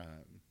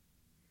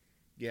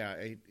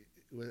 I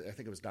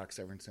think it was Doc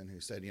Severinsen who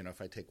said,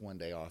 if I take 1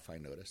 day off, I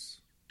notice.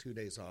 2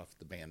 days off,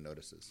 the band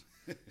notices.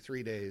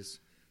 3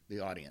 days, the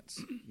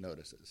audience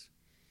notices.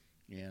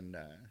 And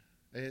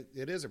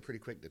it is a pretty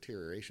quick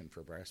deterioration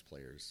for brass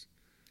players.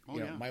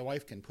 My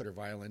wife can put her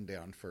violin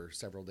down for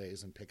several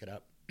days and pick it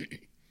up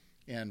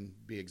and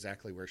be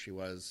exactly where she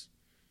was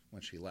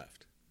when she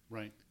left.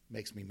 Right.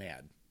 Makes me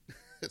mad.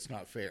 It's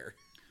not fair.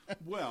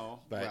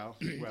 Well,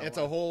 it's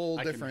a whole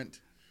different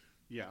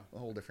a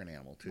whole different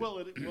animal too. Well,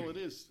 it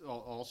is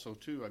also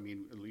too. At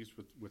least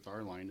with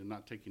our line, and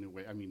not taking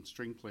away.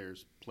 String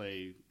players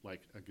play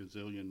like a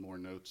gazillion more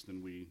notes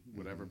than we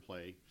would ever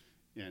play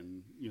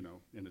in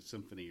a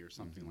symphony or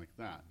something like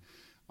that.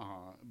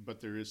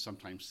 But there is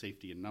sometimes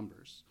safety in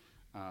numbers.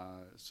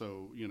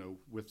 So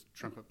with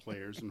trumpet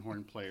players and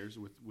horn players,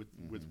 with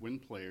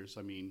wind players,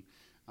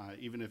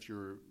 even if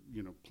you're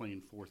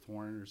playing fourth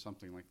horn or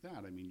something like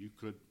that, you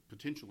could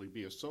potentially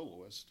be a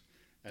soloist.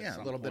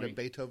 A little bit of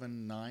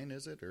Beethoven 9,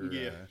 is it? Or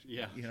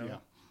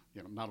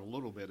not a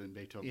little bit in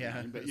Beethoven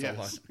 9, but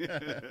yes. A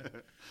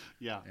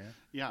lot.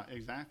 Yeah,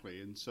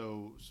 exactly. And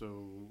so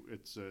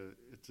it's a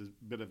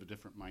bit of a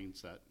different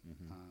mindset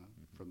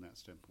from that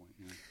standpoint.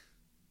 Yeah.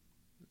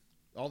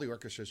 All the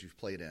orchestras you've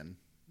played in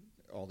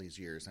all these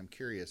years, I'm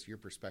curious your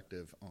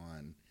perspective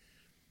on,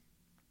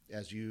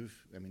 as you've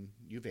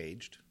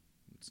aged.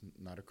 It's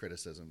not a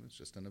criticism; it's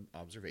just an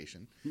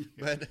observation.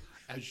 But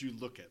as you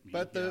look at me,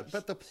 but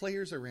the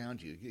players around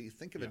you, you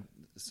think of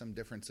some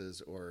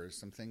differences or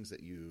some things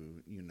that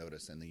you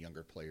notice in the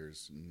younger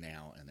players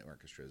now in the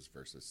orchestras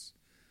versus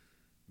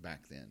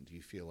back then. Do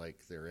you feel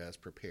like they're as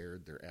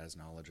prepared, they're as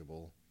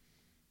knowledgeable?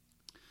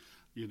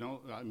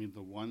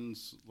 The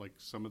ones like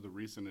some of the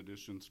recent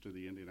additions to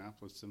the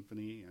Indianapolis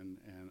Symphony, and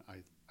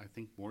I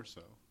think more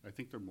so. I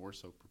think they're more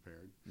so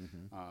prepared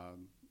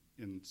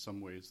in some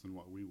ways than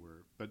what we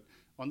were. But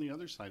on the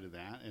other side of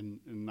that, and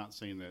not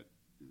saying that,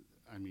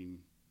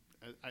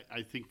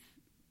 I think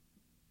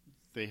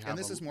they have. And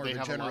this is more of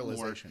a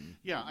generalization.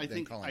 I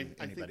think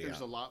anybody there's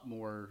out. a lot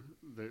more.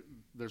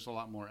 There's a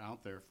lot more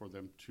out there for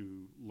them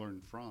to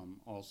learn from.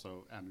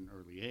 Also, at an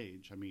early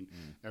age. I mean,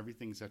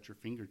 everything's at your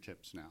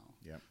fingertips now.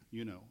 Yeah.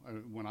 You know,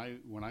 when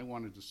I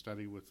wanted to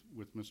study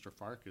with Mr.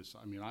 Farkas,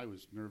 I mean, I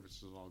was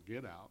nervous as all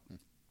get out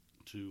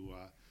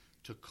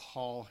to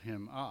call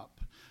him up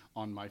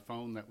on my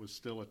phone that was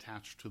still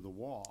attached to the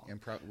wall. And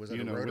was it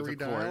a rotary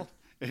dial?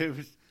 It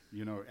was,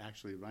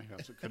 actually in my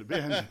house it could have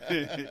been.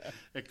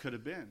 It could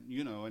have been,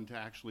 and to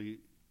actually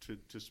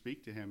to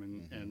speak to him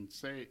and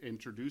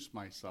introduce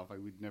myself. I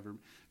would never,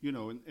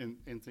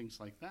 and things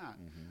like that.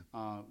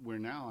 Where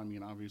now, I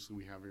mean, obviously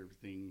we have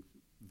everything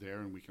there,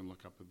 and we can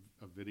look up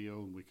a video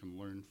and we can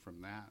learn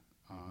from that.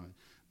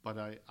 But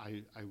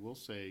I will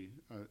say,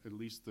 at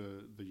least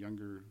the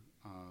younger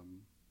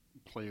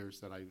players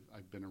that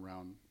I've been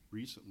around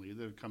recently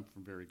that have come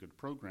from very good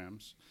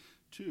programs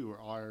too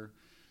are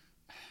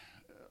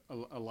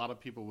a lot of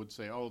people would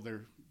say, oh,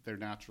 they're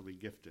naturally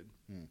gifted.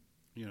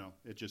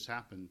 It just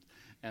happened.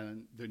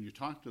 And then you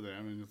talk to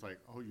them and it's like,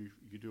 oh,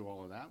 you do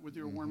all of that with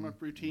your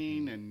warm-up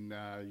routine, and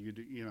you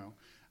do,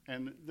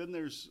 and then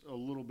there's a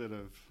little bit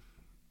of,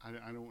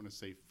 I don't want to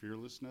say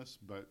fearlessness,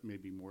 but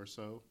maybe more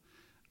so,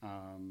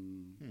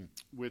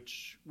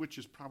 which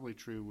is probably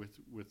true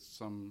with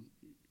some,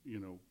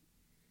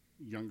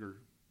 younger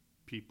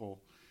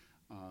people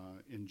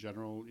in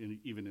general,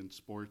 even in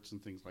sports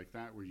and things like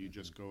that, where you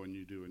just go and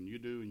you do and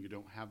you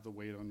don't have the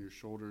weight on your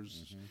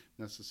shoulders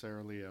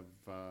necessarily of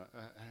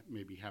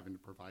maybe having to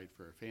provide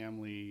for a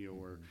family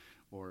or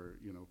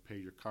pay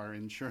your car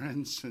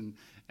insurance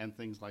and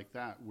things like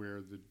that,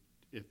 where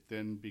it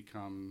then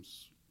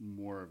becomes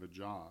more of a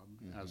job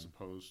as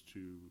opposed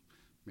to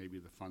maybe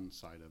the fun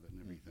side of it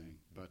and everything.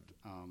 But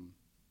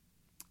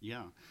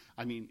yeah,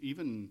 I mean,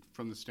 even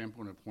from the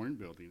standpoint of horn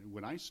building,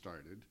 when I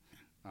started,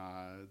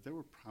 there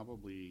were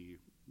probably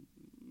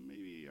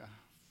maybe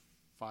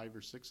 5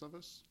 or 6 of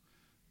us.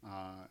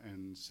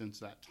 And since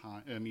that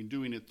time, I mean,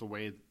 doing it the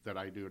way that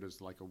I do it is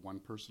like a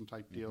one-person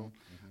type deal.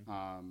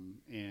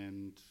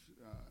 And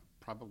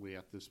probably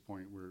at this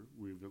point,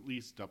 we've at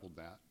least doubled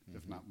that,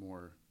 if not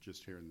more,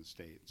 just here in the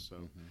States.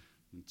 So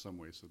in some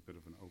ways, a bit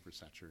of an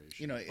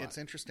oversaturation. It's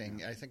interesting.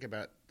 Yeah. I think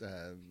about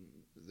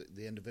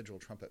the individual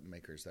trumpet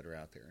makers that are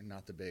out there,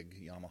 not the big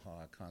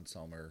Yamaha,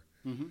 Consulmer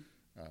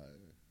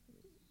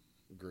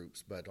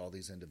groups, but all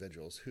these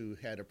individuals who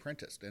had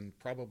apprenticed and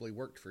probably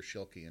worked for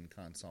Schilke and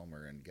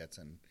Consulmer and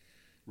Getzen,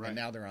 and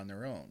now they're on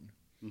their own.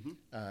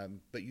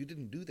 But you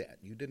didn't do that.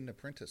 You didn't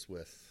apprentice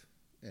with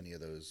any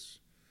of those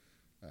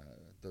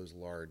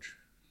large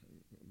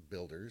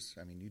builders.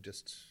 I mean, you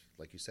just,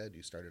 like you said,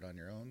 you started on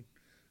your own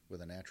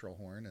with a natural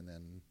horn and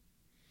then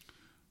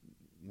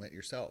went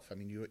yourself. I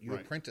mean, you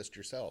apprenticed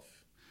yourself.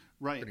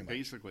 Right,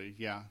 basically,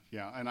 yeah.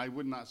 And I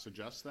would not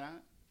suggest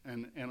that.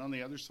 And on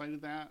the other side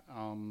of that,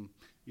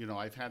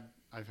 I've had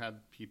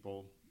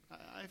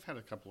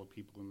a couple of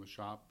people in the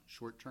shop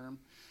short term.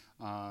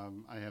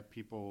 I have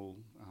people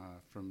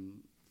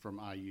from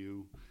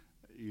IU,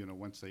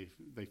 once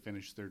they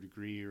finish their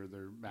degree or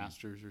their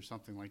master's or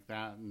something like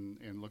that,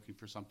 and looking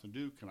for something to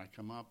do. Can I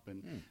come up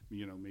and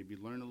maybe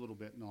learn a little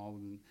bit and all?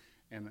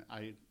 And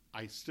I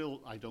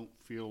don't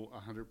feel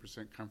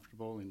 100%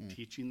 comfortable in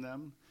teaching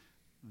them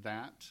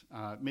that.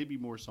 Maybe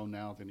more so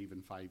now than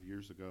even 5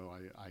 years ago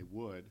I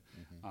would.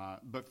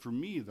 But for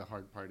me, the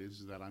hard part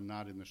is that I'm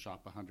not in the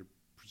shop 100%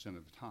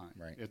 of the time.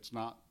 Right. It's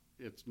not,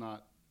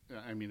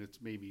 I mean, it's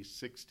maybe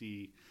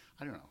 60,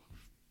 I don't know,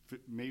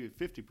 maybe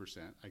 50%,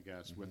 I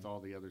guess, with all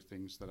the other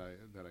things that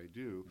I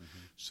do.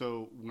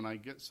 So when I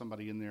get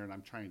somebody in there and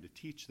I'm trying to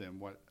teach them,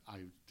 what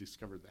I've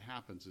discovered that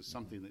happens is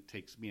something that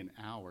takes me an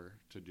hour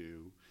to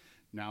do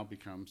now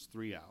becomes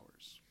 3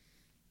 hours.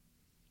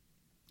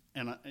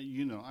 And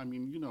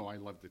I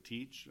love to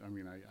teach. I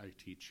mean, I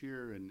teach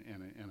here, and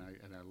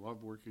I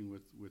love working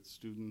with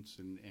students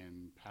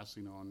and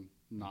passing on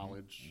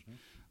knowledge.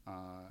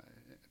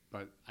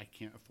 But I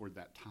can't afford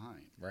that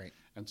time. Right.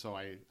 And so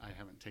I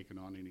haven't taken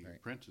on any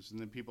apprentices. And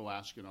then people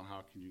ask,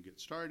 how can you get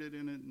started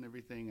in it and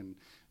everything? And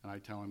I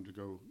tell them to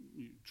go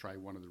try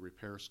one of the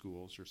repair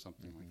schools or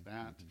something like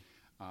that.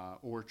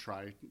 Or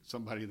try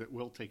somebody that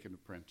will take an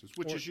apprentice,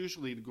 which is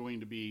usually going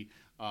to be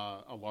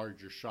a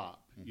larger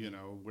shop,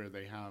 where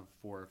they have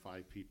 4 or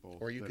 5 people.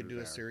 Or you could do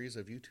a series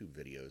of YouTube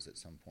videos at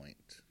some point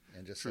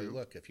and just say,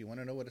 look, if you want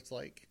to know what it's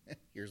like,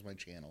 here's my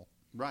channel.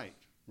 Right.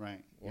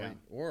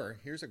 Or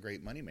here's a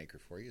great moneymaker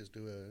for you: is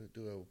do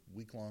a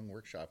week-long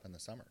workshop in the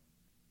summer.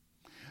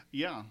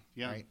 Yeah.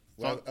 Right?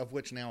 Well, of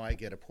which now I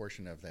get a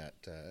portion of that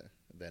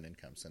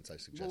income since I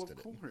suggested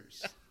it. Well,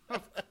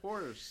 of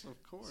course.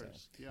 Of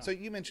course. So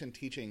you mentioned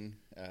teaching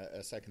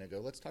a second ago.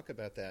 Let's talk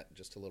about that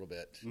just a little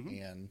bit.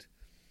 And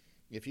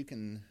if you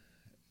can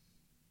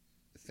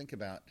think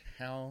about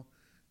how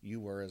you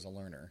were as a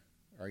learner.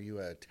 Are you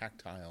a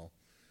tactile,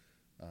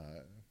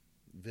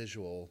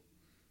 visual,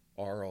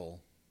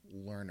 aural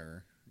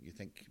learner? You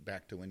think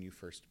back to when you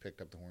first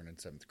picked up the horn in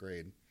 7th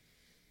grade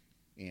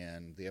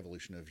and the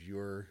evolution of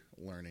your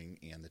learning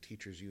and the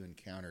teachers you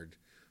encountered.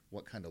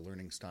 what kind of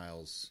learning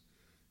styles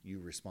you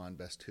respond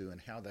best to, and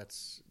how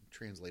that's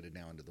translated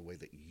now into the way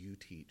that you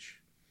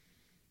teach,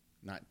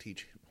 not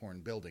teach horn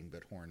building,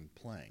 but horn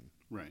playing,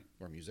 right,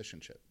 or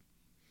musicianship.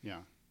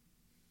 Yeah.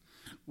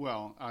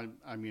 Well,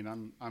 I mean,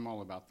 I'm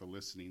all about the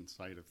listening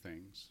side of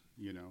things,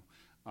 you know,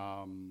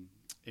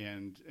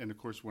 and of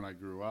course, when I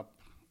grew up,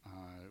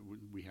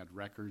 we had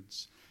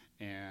records,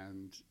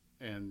 and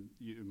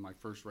my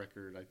first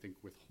record, I think,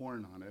 with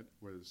horn on it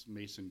was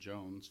Mason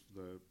Jones,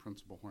 the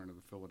principal horn of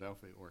the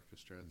Philadelphia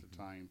Orchestra at the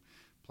time,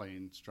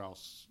 playing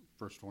Strauss'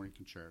 First Horn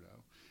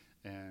Concerto,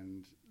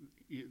 and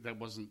there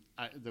was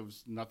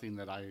nothing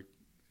that I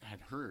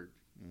had heard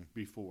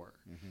before,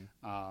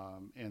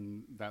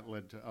 and that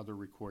led to other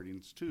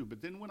recordings too.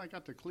 But then when I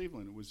got to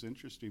Cleveland, it was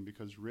interesting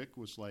because Rick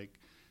was like,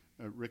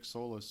 Rick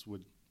Solis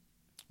would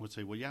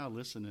say, well, yeah,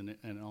 listen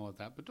and all of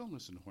that, but don't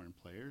listen to horn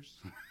players.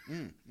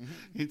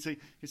 He'd say,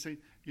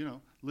 you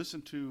know,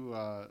 listen to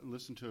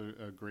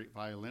a great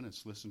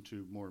violinist. Listen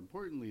to, more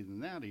importantly than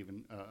that,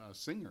 even a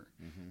singer.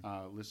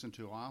 Listen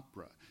to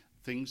opera.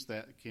 Things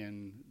that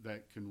can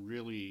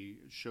really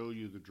show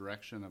you the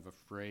direction of a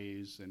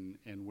phrase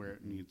and where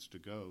it needs to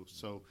go.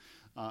 So,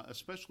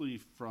 especially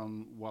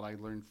from what I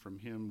learned from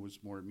him was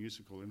more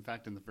musical. In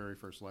fact, in the very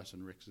first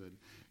lesson, Rick said,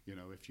 you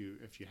know, if you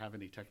have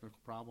any technical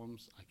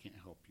problems, I can't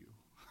help you.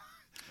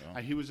 Oh.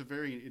 He was a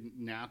very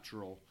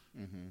natural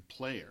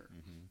player.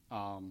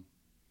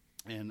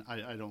 And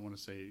I don't want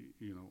to say,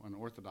 you know,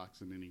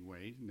 unorthodox in any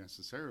way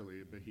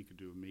necessarily, but he could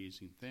do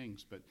amazing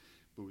things. But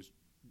was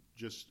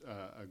just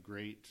a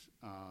great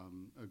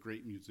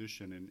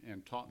musician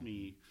and taught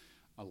me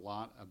a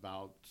lot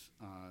about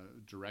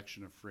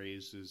direction of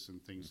phrases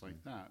and things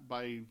like that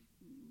by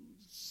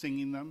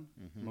singing them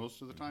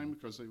most of the time,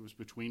 because it was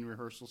between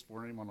rehearsals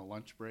for him on a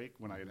lunch break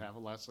when I'd have a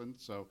lesson.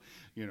 So,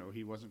 you know,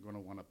 he wasn't going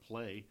to want to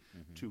play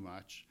too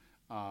much.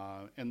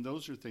 And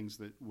those are things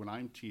that when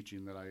I'm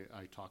teaching that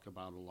I talk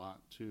about a lot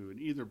too, and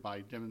either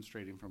by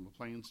demonstrating from a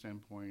playing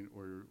standpoint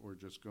or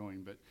just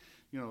going. But,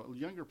 you know,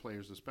 younger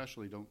players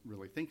especially don't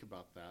really think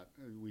about that.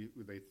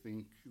 They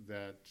think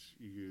that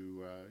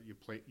you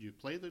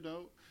play the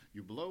note,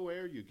 you blow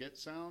air, you get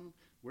sound,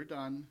 we're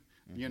done.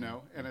 You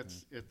know, and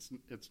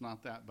it's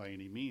not that by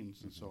any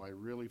means. And so I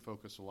really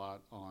focus a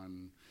lot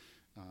on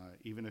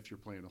even if you're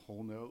playing a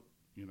whole note,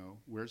 you know,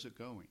 where's it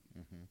going?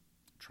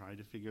 Try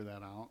to figure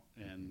that out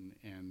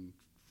and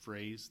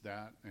phrase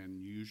that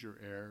and use your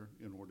air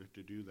in order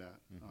to do that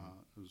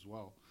as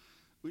well.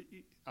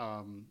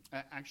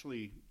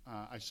 Actually,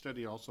 I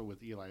studied also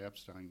with Eli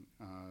Epstein,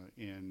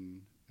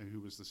 who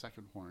was the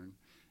second horn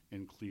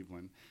in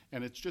Cleveland.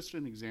 And it's just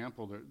an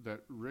example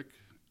that Rick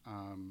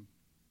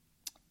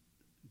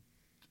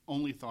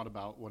only thought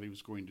about what he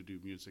was going to do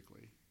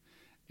musically.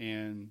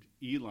 And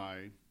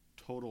Eli,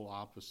 total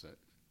opposite.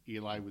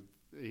 Eli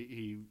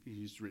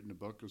he's written a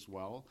book as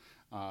well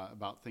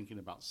about thinking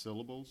about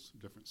syllables,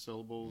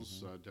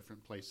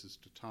 different places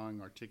to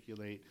tongue,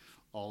 articulate,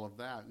 all of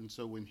that. And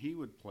so when he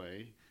would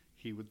play,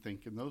 he would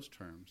think in those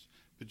terms.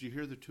 But you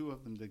hear the two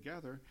of them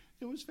together,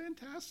 it was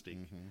fantastic,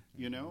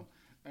 you know?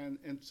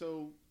 And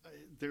so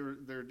there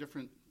are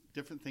different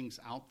things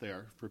out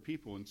there for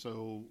people. And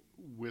so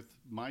with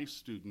my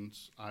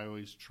students, I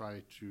always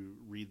try to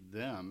read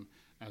them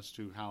as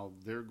to how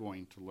they're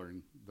going to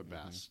learn the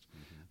best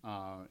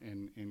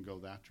and go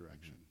that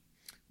direction.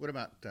 What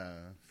about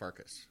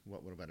Farkas?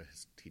 What about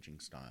his teaching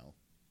style?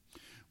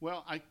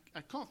 Well, I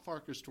caught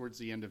Farkas towards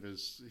the end of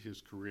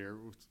his career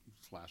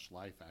 /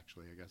 life,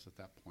 actually, I guess, at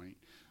that point.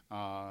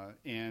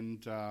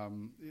 And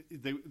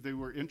they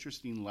were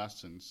interesting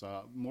lessons,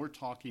 more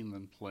talking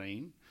than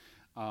playing.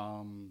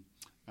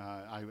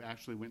 I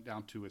actually went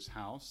down to his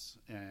house,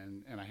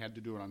 and I had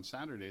to do it on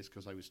Saturdays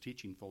because I was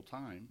teaching full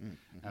time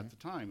at the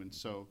time. And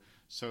so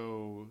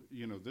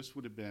you know, this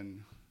would have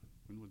been,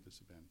 when would this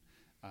have been?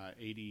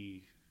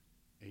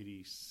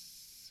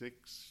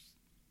 86.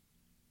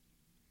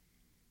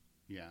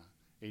 Yeah,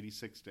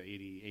 86 to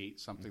 88,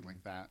 something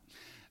like that.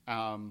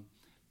 And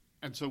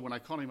so when I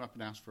called him up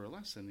and asked for a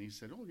lesson, he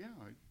said, "Oh yeah,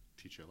 I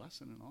teach you a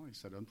lesson and all." He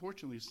said,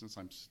 "Unfortunately, since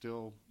I'm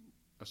still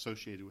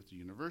associated with the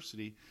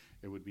university,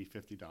 it would be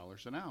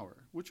 $50 an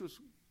hour," which was,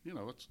 you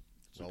know, it's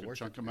a good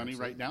chunk of money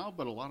right now,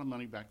 but a lot of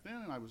money back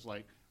then. And I was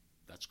like,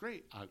 "That's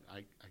great,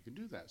 I can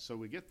do that." So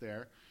we get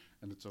there,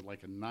 and it's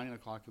like a 9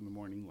 o'clock in the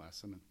morning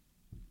lesson, and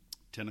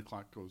 10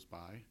 o'clock goes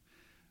by.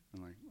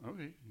 I'm like,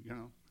 okay, you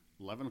know,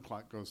 11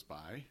 o'clock goes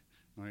by.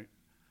 I'm like,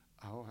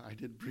 oh, I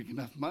didn't bring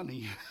enough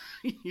money,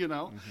 you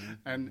know?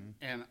 And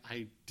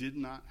I did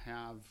not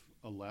have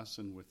a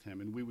lesson with him.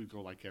 And we would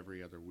go like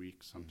every other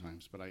week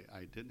sometimes, but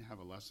I didn't have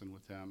a lesson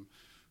with him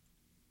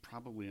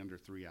probably under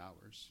 3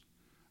 hours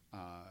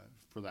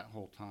for that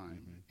whole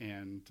time.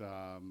 And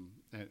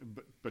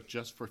but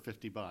just for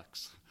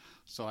 $50.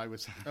 So I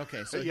was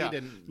okay. So yeah, he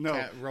didn't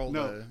roll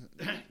the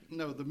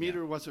no, the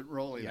meter wasn't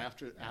rolling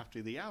after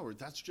the hour.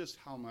 That's just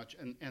how much,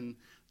 and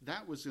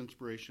that was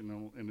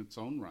inspirational in its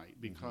own right,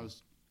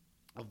 because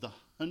of the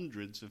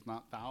hundreds, if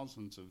not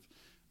thousands,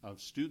 of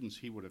students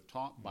he would have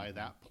taught by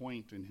that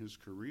point in his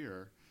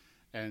career.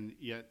 and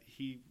yet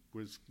he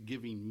was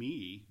giving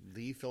me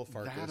the Phil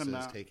Farkas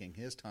is taking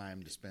his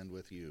time to spend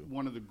with you.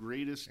 One of the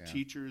greatest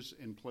teachers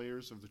and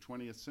players of the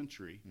 20th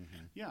century.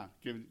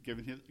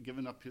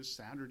 Giving up his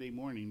Saturday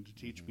morning to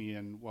teach me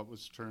in what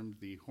was termed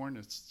the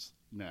Hornet's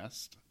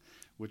Nest,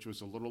 which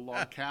was a little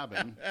log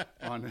cabin.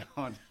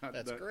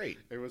 That's great.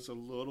 It was a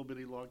little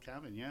bitty log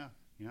cabin, yeah.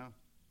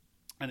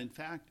 And in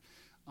fact,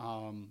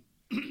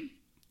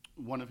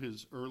 one of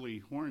his early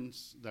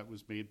horns that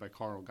was made by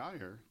Carl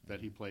Geyer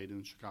that he played in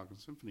the Chicago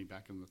Symphony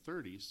back in the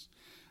 30s,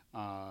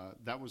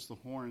 that was the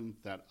horn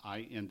that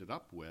I ended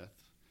up with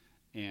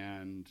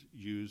and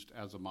used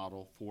as a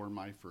model for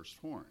my first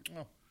horn.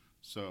 Oh.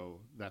 So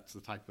that's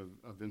the type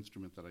of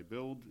instrument that I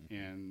build,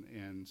 and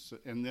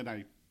then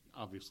I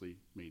obviously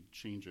made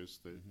changes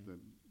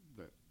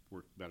that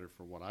worked better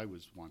for what I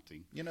was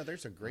wanting.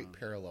 There's a great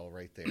parallel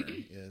right there.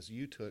 Is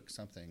you took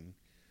something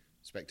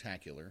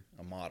spectacular,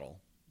 a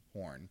model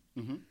horn,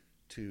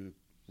 to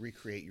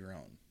recreate your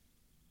own.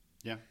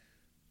 Yeah.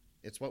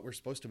 It's what we're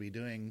supposed to be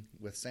doing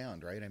with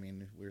sound, right? I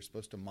mean, we're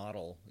supposed to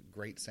model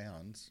great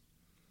sounds.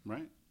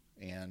 Right.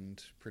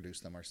 And produce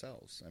them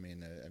ourselves. I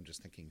mean, I'm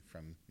just thinking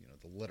from,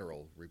 the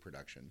literal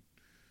reproduction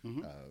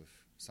of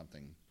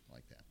something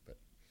like that. But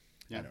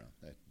I don't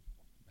know.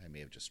 I may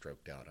have just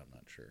stroked out. I'm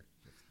not sure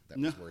if that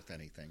was worth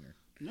anything. Or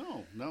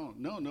No.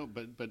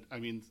 But I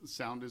mean,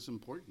 sound is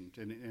important,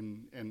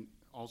 and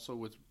also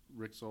with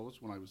Rick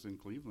Solis when I was in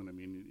Cleveland. I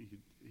mean,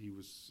 he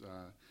was,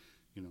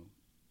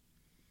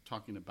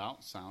 talking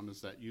about sound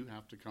is that you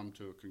have to come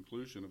to a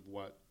conclusion of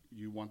what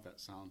you want that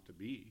sound to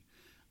be.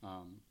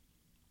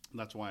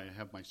 That's why I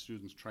have my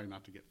students try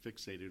not to get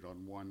fixated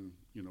on one,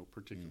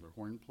 particular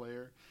horn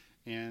player,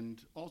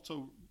 and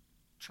also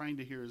trying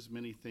to hear as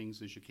many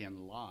things as you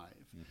can live.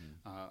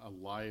 A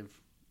live,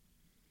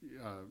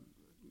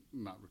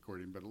 not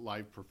recording, but a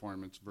live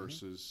performance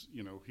versus,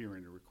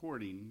 hearing a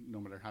recording. No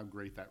matter how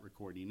great that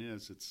recording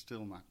is, it's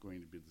still not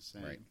going to be the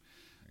same. Right.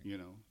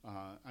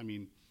 I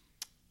mean,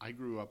 I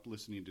grew up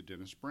listening to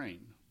Dennis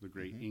Brain, the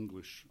great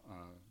English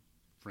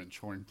French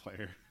horn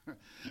player.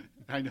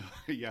 I know,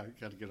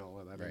 got to get all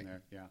of that in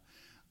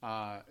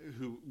there,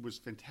 who was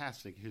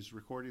fantastic. His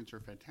recordings are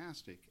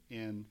fantastic,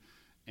 and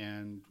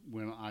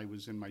when I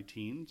was in my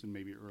teens and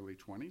maybe early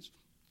 20s,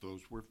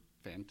 those were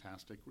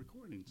fantastic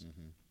recordings.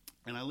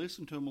 And I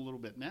listened to him a little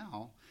bit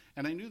now,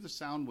 and I knew the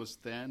sound was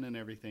thin and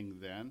everything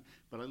then,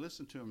 but I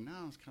listened to him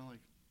now, it's kind of like,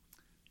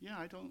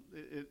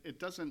 it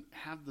doesn't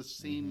have the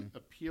same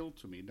appeal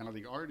to me. Now,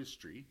 the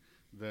artistry,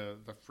 the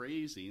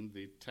phrasing,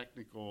 the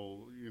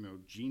technical,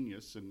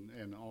 genius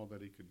and all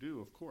that he could do,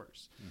 of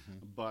course.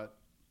 But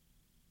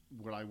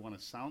would I want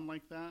to sound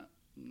like that?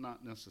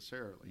 Not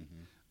necessarily.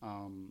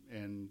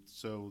 And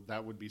so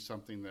that would be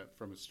something that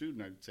from a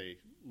student I'd say,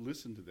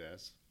 listen to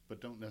this,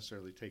 but don't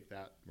necessarily take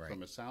that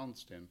from a sound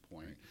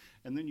standpoint. Right.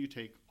 And then you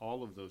take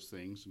all of those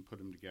things and put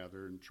them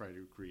together and try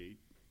to create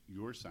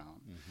your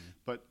sound.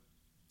 But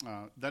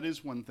that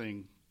is one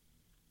thing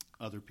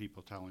other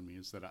people telling me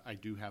is that I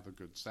do have a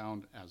good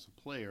sound as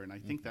a player, and I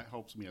think that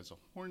helps me as a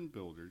horn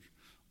builder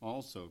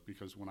also,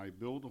 because when I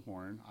build a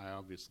horn, I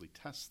obviously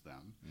test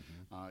them,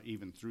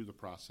 even through the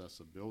process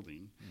of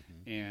building,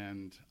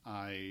 and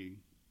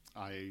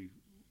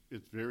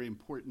it's very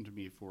important to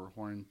me for a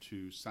horn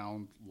to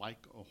sound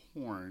like a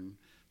horn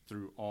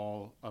through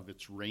all of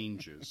its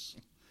ranges.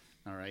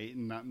 All right,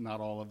 and not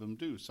all of them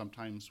do.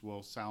 Sometimes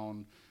will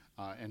sound.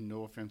 And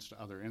no offense to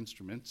other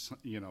instruments,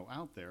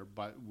 out there,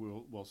 but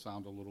will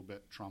sound a little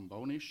bit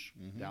trombone-ish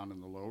down in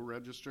the low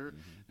register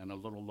and a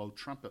little low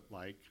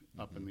trumpet-like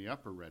up in the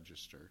upper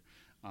register,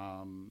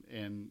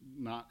 and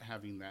not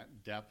having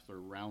that depth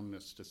or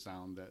roundness to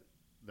sound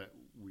that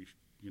we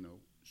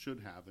should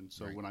have. And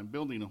so when I'm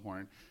building a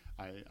horn,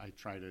 I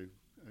try to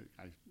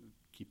I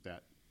keep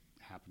that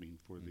happening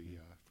for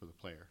the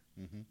player.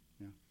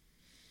 Yeah.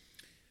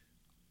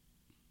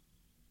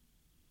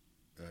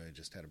 I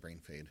just had a brain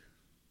fade.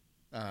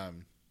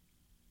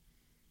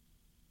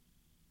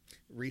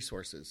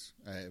 Resources.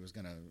 I was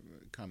going to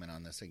comment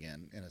on this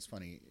again, and it's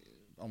funny.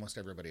 Almost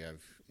everybody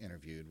I've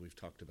interviewed, we've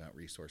talked about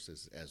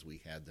resources as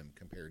we had them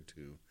compared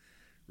to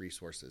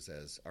resources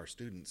as our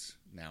students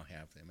now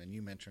have them. And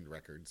you mentioned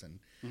records, and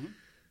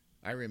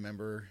I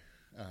remember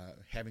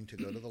having to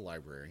go to the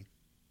library,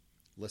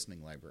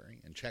 listening library,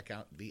 and check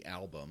out the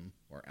album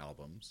or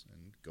albums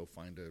and go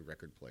find a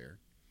record player.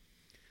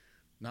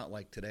 Not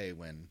like today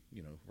when,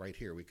 right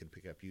here we could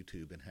pick up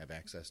YouTube and have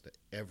access to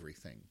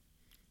everything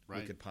we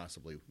could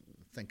possibly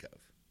think of.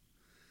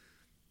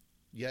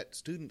 Yet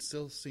students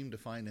still seem to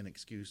find an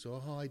excuse,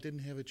 I didn't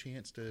have a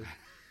chance to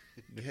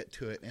get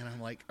to it. And I'm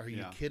like, are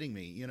you kidding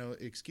me?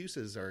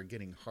 Excuses are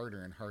getting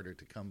harder and harder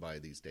to come by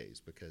these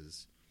days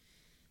because,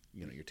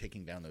 you're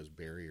taking down those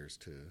barriers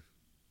to,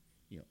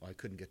 I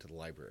couldn't get to the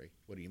library.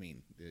 What do you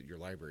mean? Your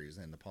library is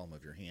in the palm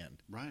of your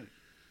hand. Right.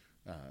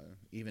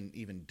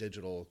 Even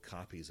digital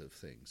copies of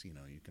things,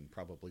 you can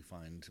probably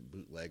find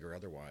bootleg or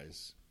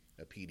otherwise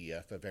a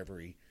PDF of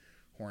every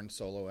horn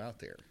solo out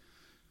there.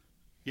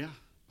 Yeah,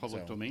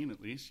 public domain at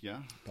least,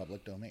 yeah.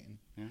 Public domain.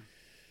 Yeah.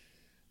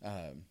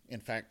 In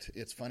fact,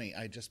 it's funny.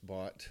 I just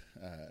bought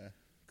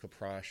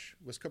Caproche.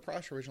 Was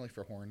Caproche originally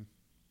for horn?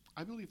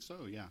 I believe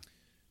so, yeah.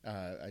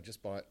 I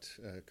just bought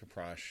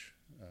Caproche,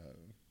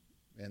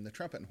 and the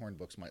trumpet and horn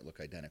books might look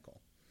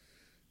identical,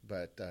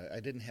 but I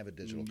didn't have a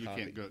digital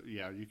copy.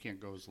 You can't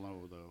go as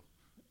low though.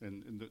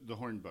 And the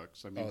horn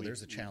books. I mean,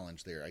 there's a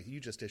challenge there.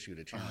 You just issued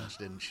a challenge,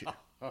 didn't you?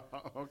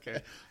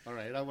 Okay, all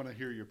right. I want to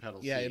hear your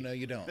pedal. Yeah, no,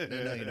 you don't.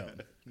 No, you don't.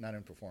 Not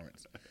in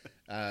performance.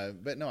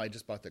 But no, I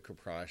just bought the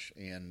Caproche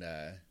and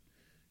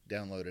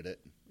downloaded it.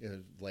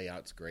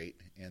 Layout's great,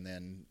 and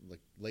then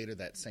later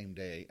that same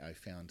day, I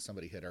found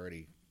somebody had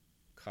already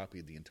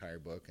copied the entire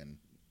book, and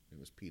it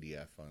was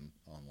PDF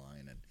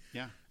online. And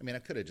yeah, I mean, I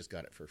could have just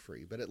got it for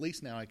free, but at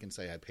least now I can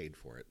say I paid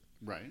for it.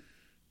 Right.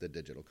 The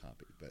digital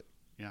copy, but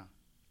yeah.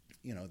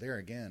 There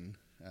again,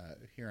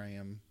 here I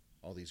am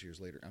all these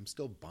years later. I'm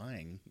still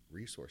buying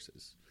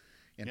resources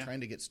and trying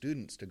to get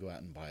students to go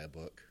out and buy a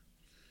book.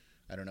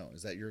 I don't know.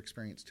 Is that your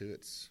experience too?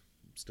 It's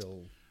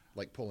still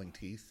like pulling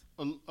teeth?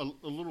 A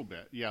little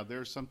bit. Yeah,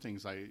 there's some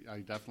things I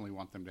definitely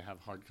want them to have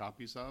hard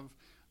copies of.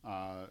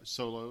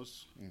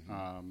 Solos,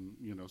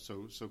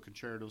 so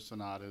concerto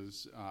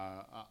sonatas,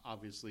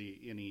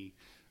 obviously any,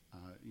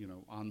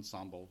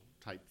 ensemble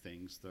type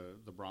things,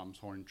 the Brahms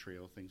horn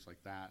trio, things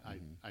like that.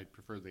 I'd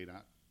prefer they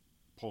not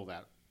pull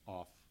that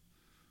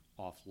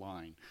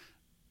offline.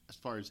 As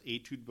far as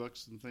etude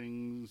books and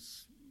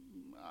things,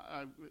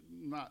 I'm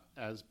not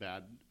as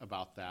bad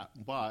about that.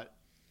 But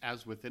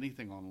as with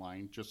anything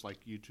online, just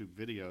like YouTube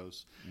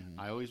videos,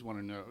 I always want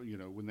to know,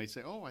 when they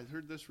say, "Oh, I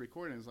heard this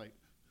recording," it's like,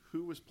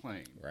 who was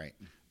playing? Right.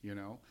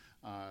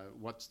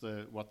 What's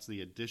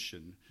the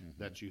edition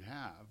that you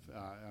have?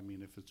 I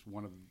mean, if it's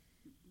one of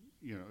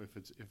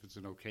if it's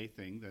an okay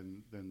thing,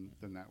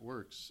 then that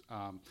works.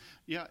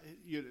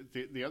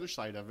 The other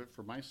side of it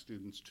for my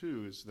students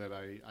too is that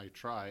I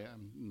try.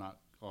 I'm not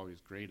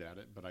always great at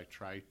it, but I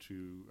try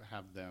to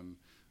have them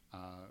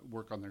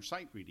work on their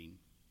sight reading.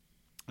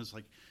 It's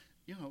like,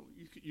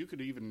 you could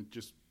even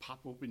just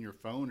pop open your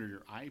phone or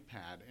your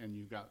iPad, and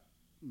you've got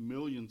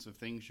millions of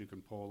things you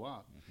can pull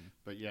up,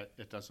 but yet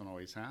it doesn't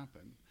always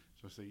happen.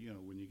 So I say,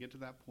 when you get to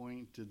that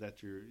point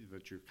that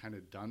you're kind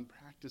of done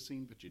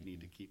practicing, but you need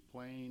to keep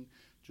playing,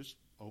 just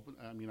open.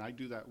 I mean, I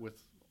do that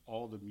with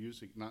all the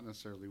music, not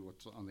necessarily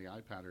what's on the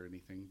iPad or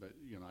anything, but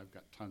I've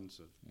got tons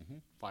of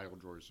file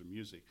drawers of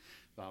music.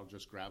 So I'll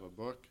just grab a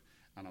book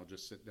and I'll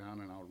just sit down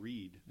and I'll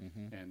read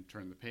and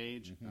turn the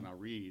page, and I'll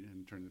read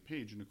and turn the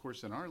page. And of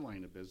course, in our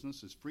line of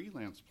business as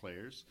freelance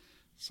players,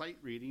 sight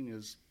reading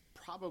is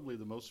probably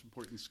the most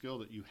important skill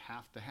that you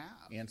have to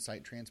have. And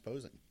sight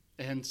transposing.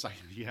 And sight,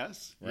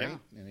 yes, right. Yeah.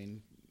 I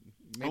mean,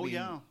 maybe. Oh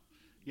yeah.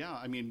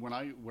 I mean, when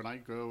I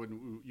go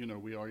and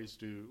we always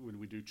do when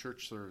we do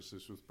church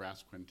services with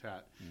brass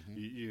quintet.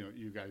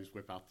 You guys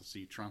whip out the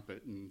C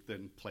trumpet and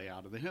then play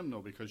out of the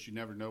hymnal because you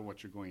never know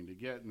what you're going to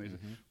get. And they say,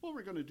 "Well,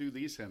 we're going to do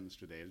these hymns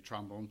today." The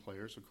trombone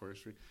players, of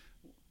course,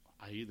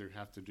 I either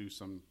have to do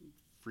some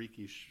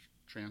freakish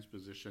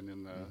transposition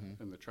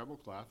in the treble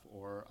clef,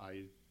 or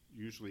I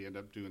usually end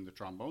up doing the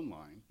trombone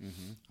line,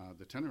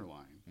 the tenor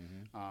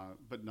line.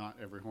 But not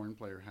every horn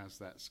player has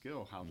that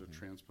skill, how to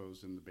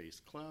transpose in the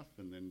bass clef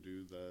and then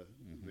do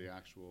the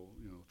actual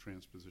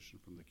transposition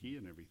from the key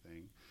and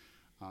everything.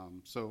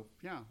 So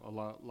yeah, a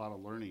lot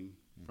of learning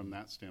from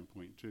that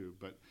standpoint too.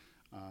 But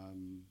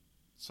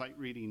sight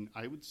reading,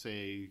 I would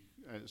say,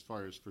 as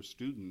far as for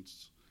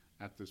students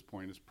at this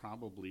point, is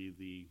probably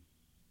the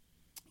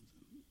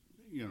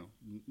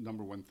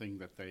number one thing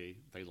that they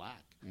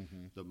lack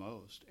the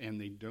most, and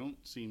they don't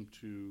seem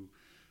to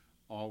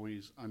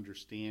always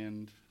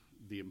understand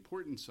the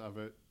importance of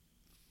it,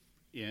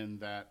 in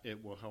that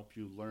it will help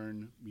you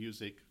learn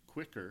music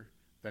quicker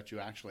that you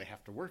actually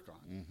have to work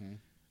on.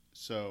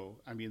 So,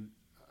 I mean,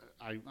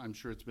 I'm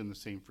sure it's been the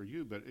same for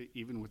you, but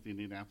even with the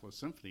Indianapolis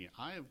Symphony,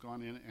 I have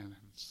gone in and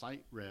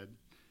sight read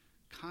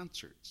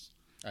concerts.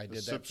 I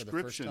did that for the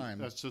first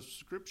time. A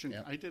subscription.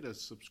 Yep. I did a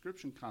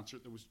subscription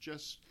concert that was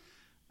just.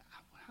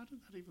 How did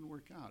that even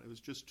work out? It was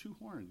just two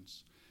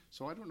horns.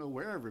 So I don't know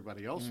where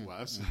everybody else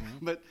was,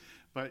 but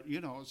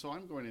so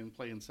I'm going in and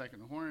playing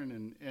second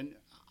horn, and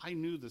I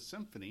knew the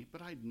symphony,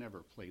 but I'd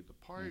never played the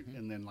part.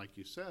 And then, like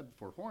you said,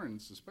 for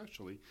horns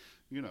especially,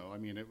 I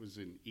mean, it was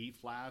in E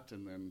flat,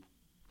 and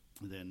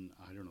then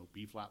I don't know,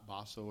 B flat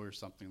basso or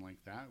something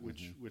like that,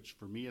 which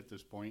for me at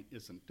this point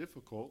isn't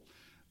difficult.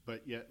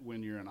 But yet,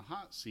 when you're in a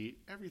hot seat,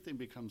 everything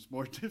becomes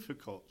more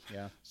difficult.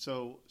 Yeah.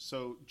 So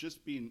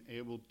just being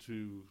able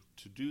to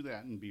do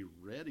that and be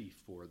ready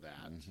for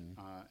that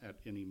at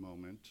any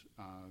moment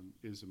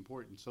is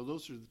important. So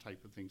those are the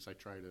type of things I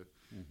try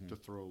to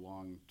throw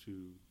along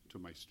to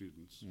my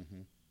students.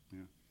 Yeah.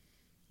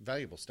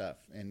 Valuable stuff.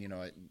 And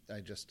I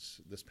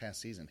just this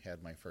past season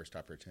had my first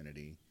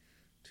opportunity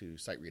to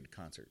sight read a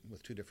concert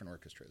with two different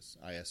orchestras.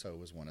 ISO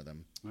was one of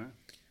them,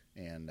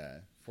 and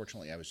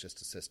fortunately, I was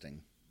just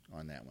assisting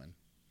on that one.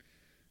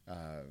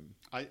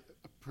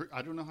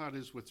 I don't know how it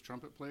is with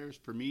trumpet players.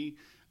 For me,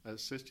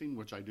 assisting,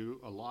 which I do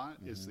a lot,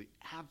 is the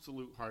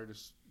absolute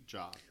hardest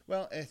job.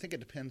 Well, I think it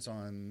depends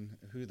on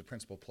who the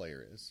principal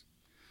player is.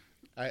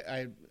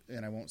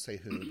 And I won't say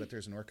who, but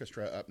there's an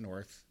orchestra up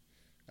north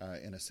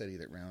in a city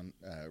that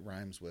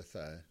rhymes with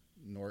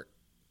Nort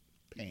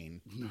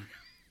Payne.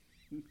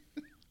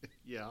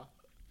 Yeah.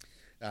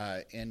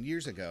 And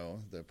years ago,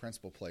 the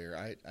principal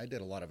player, I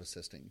did a lot of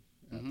assisting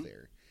up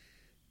there,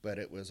 but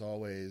it was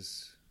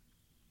always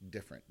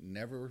different.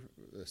 Never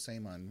the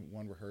same on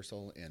one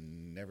rehearsal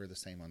and never the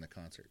same on the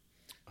concert.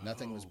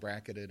 Nothing was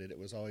bracketed. It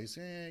was always,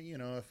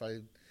 if I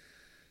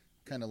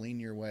kind of lean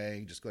your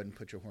way, just go ahead and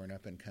put your horn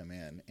up and come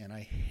in. And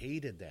I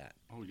hated that.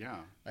 Oh, yeah.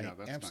 I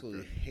That's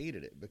absolutely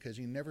hated it because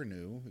you never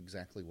knew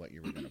exactly what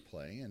you were going to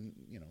play. And,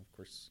 of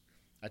course,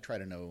 I try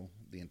to know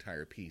the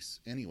entire piece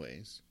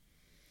anyways.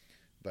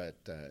 But,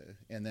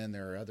 and then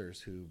there are others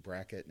who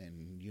bracket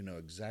and you know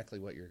exactly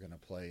what you're going to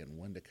play and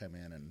when to come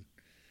in and,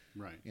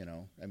 right.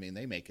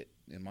 They make it,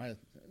 in my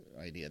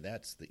idea,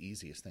 that's the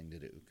easiest thing to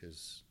do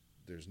because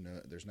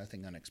there's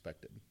nothing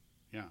unexpected.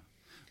 Yeah.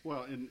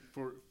 Well, and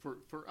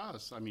for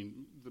us,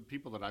 the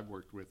people that I've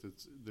worked with,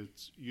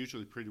 it's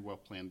usually pretty well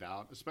planned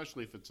out,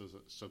 especially if it's a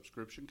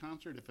subscription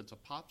concert. If it's a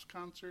Pops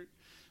concert,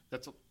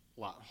 that's a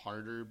lot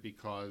harder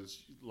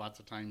because lots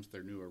of times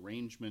they're new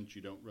arrangements.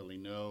 You don't really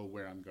know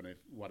what I'm going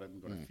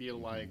to feel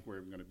like, where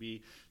I'm going to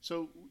be.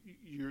 So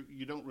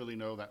you don't really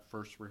know that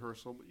first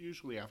rehearsal, but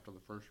usually after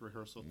the first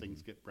rehearsal,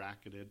 things get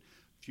bracketed.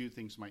 Few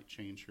things might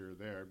change here or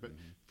there, but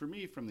for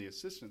me, from the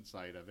assistant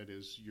side of it,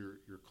 is you're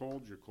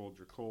cold.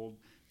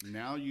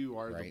 Now you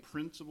are the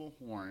principal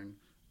horn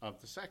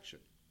of the section,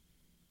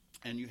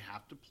 and you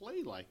have to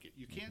play like it.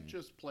 You can't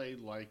just play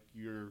like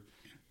you're,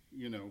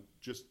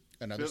 just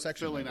another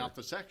section filling member. Out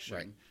the section.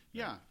 Right.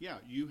 Yeah.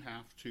 You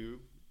have to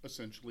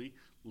essentially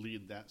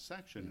lead that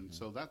section, and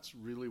so that's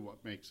really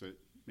what makes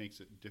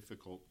it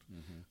difficult.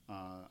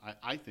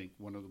 I think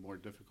one of the more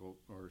difficult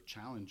or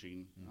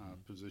challenging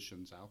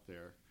positions out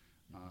there.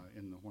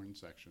 In the horn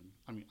section.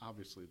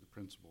 Obviously the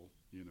principal,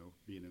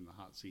 being in the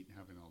hot seat and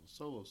having all the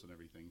solos and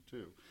everything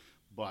too,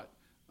 but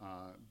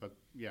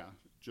yeah,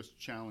 just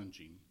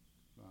challenging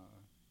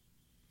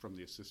from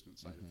the assistant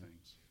side of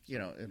things.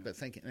 So, but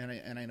thinking,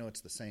 and I know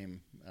it's the same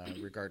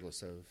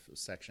regardless of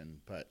section,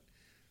 but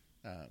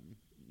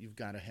you've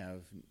got to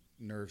have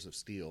nerves of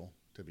steel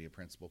to be a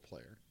principal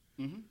player.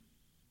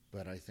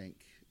 But I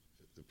think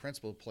the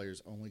principal player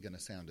is only going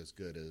to sound as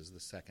good as the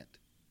second.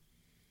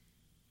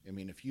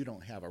 If you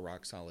don't have a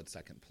rock-solid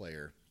second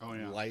player,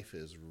 life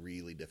is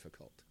really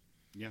difficult.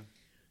 Yeah.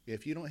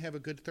 If you don't have a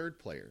good third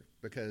player,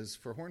 because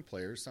for horn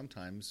players,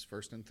 sometimes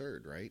first and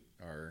third,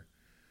 are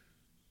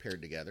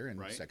paired together, and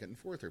second and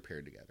fourth are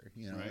paired together.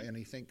 And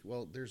you think,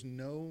 well, there's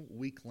no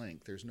weak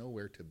link. There's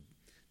nowhere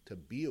to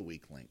be a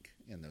weak link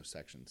in those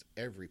sections.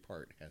 Every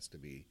part has to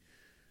be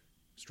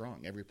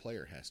strong. Every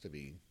player has to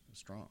be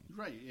strong.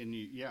 Right, and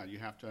you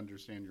have to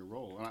understand your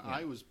role. And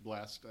I was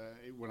blessed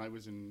when I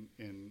was in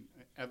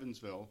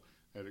Evansville.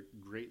 I had a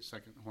great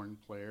second horn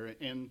player,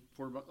 and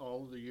for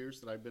all of the years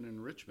that I've been in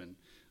Richmond,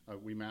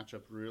 we match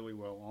up really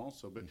well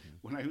also. But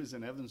when I was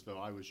in Evansville,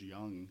 I was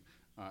young.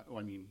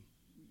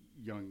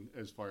 Young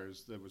as far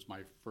as that was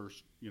my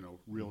first,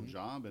 real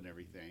job and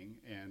everything.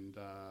 And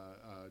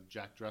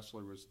Jack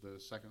Dressler was the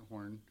second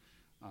horn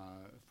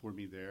for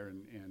me there,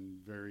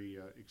 and very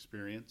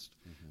experienced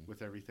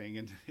with everything.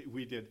 And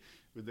we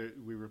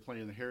were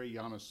playing the Harry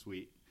Janos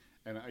Suite,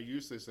 and I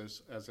use this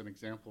as an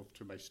example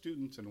to my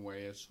students in a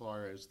way as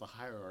far as the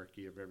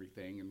hierarchy of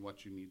everything and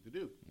what you need to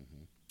do.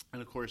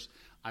 And of course,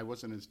 I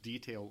wasn't as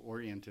detail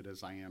oriented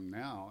as I am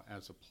now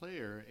as a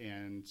player,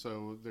 and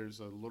so there's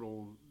a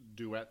little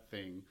duet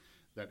thing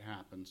that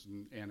happens,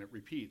 and it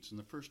repeats. And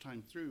the first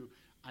time through,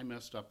 I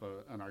messed up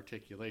an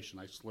articulation.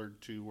 I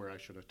slurred two where I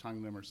should have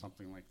tongued them or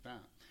something like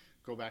that.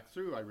 Go back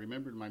through, I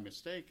remembered my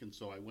mistake, and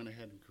so I went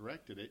ahead and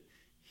corrected it.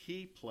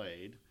 He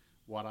played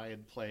what I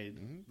had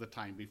played the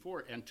time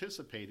before,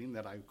 anticipating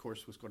that I, of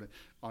course, was going to,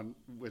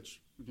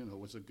 which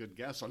was a good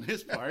guess on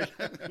his part,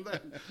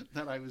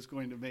 that I was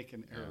going to make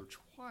an error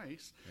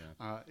twice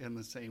in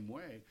the same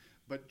way.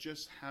 But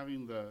just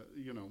having the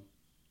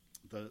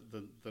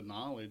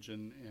knowledge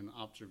and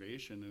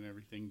observation and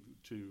everything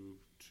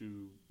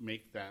to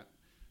make that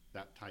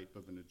type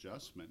of an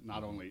adjustment.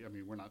 Not only,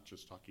 we're not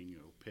just talking,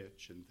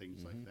 pitch and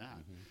things like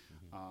that.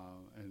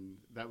 And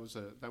that was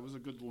a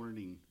good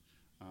learning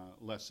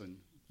lesson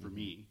for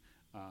me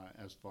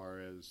as far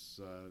as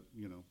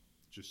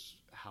just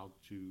how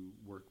to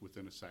work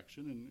within a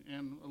section,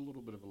 and a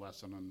little bit of a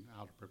lesson on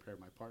how to prepare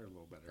my part a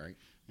little better. Right.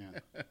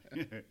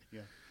 Yeah.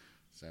 Yeah.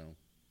 So,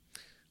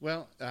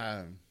 well,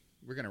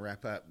 we're going to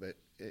wrap up,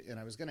 and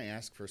I was going to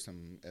ask for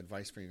some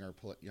advice for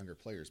younger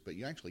players, but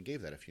you actually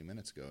gave that a few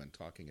minutes ago in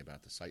talking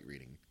about the sight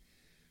reading.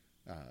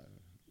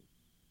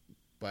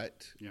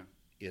 But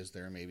is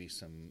there maybe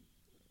some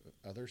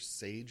other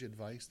sage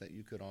advice that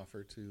you could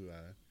offer to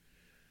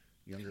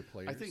younger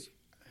players? I think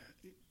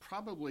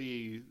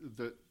probably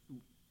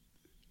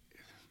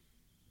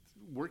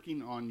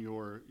working on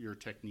your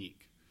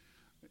technique.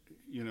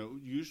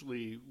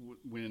 Usually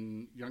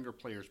when younger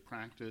players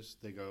practice,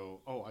 they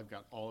go, "Oh, I've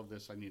got all of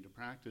this I need to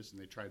practice," and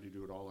they try to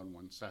do it all in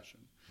one session.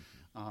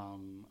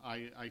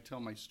 I tell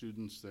my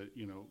students that,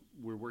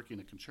 we're working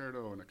a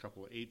concerto and a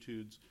couple of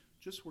etudes.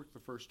 Just work the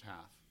first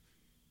half.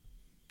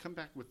 Come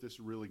back with this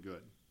really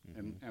good,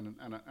 and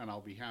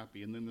I'll be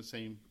happy. And then the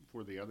same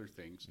for the other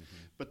things.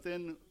 But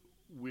then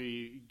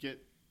we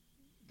get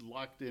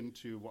locked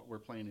into what we're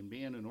playing in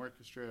band and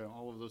orchestra, and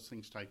all of those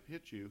things type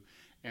hit you,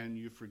 and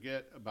you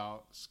forget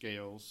about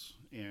scales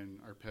and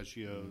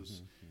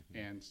arpeggios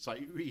and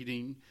sight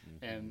reading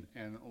and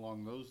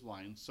along those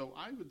lines. So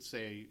I would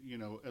say,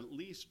 at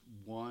least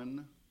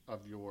one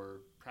of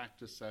your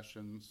practice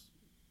sessions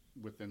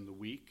within the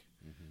week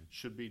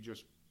should be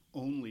just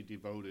only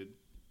devoted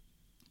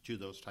to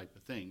those type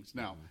of things.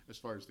 Now, as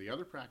far as the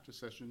other practice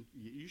session,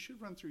 you should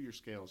run through your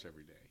scales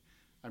every day.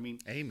 I mean,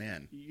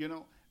 amen.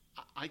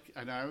 I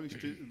always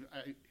do.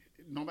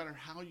 No matter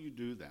how you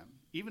do them,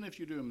 even if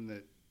you do them in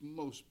the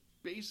most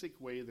basic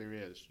way there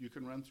is, you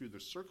can run through the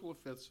circle of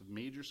fifths of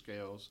major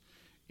scales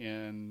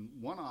in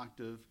one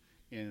octave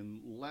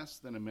in less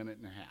than a minute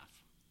and a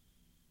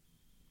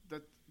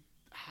half.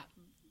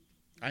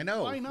 I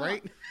know, why not?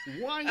 Right?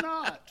 Why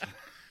not?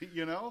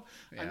 Yeah.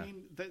 I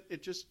mean,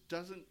 it just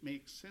doesn't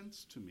make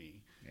sense to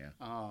me. Yeah.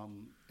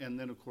 And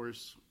then, of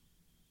course,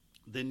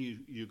 then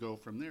you go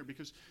from there,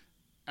 because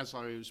as I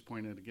always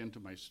pointed again to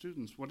my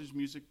students, what is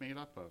music made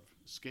up of?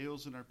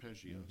 Scales and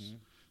arpeggios.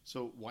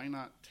 So why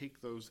not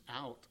take those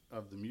out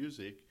of the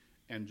music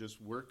and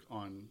just work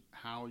on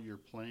how you're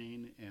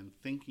playing and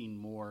thinking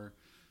more?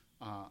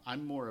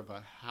 I'm more of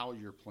a how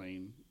you're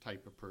playing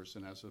type of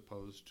person as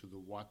opposed to the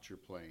what you're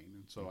playing.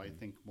 And so I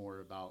think more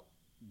about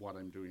what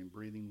I'm doing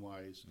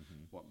breathing-wise,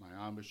 what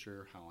my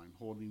embouchure, how I'm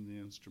holding the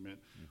instrument,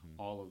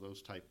 all of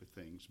those type of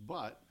things.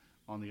 But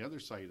on the other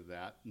side of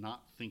that,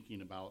 not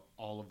thinking about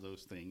all of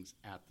those things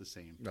at the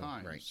same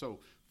time. Right. So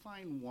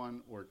find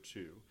one or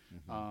two.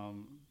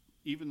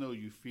 Even though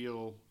you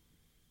feel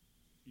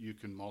you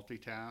can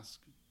multitask,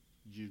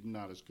 you're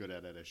not as good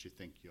at it as you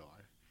think you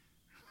are.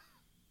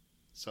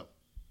 So.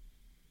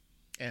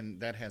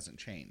 And that hasn't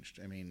changed.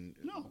 I mean,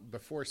 no.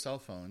 Before cell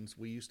phones,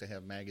 we used to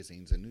have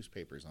magazines and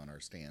newspapers on our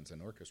stands in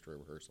orchestra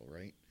rehearsal,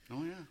 right?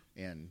 Oh,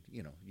 yeah. And,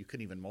 you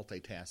couldn't even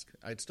multitask.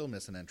 I'd still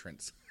miss an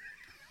entrance.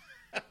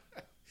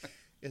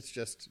 It's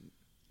just,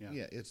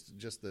 it's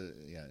just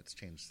it's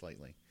changed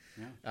slightly.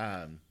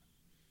 Yeah.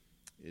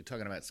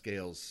 Talking about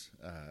scales,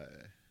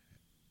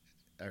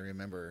 I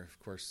remember, of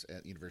course,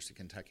 at University of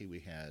Kentucky,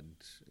 we had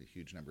a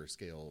huge number of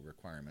scale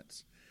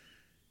requirements,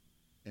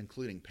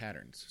 including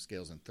patterns,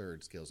 scales in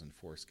thirds, scales in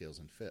fourths, scales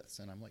in fifths.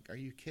 And I'm like, are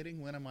you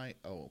kidding? When am I?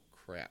 Oh,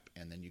 crap.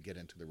 And then you get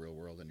into the real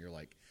world and you're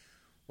like,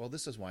 well,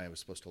 this is why I was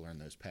supposed to learn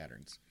those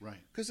patterns.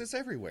 Right. Because it's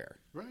everywhere.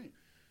 Right.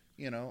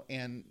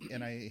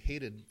 And I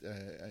hated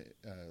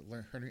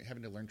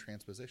having to learn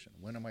transposition.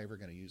 When am I ever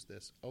going to use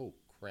this? Oh,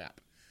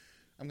 crap.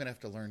 I'm going to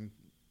have to learn,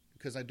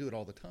 because I do it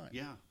all the time.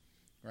 Yeah.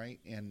 Right?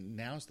 And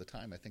now's the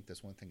time. I think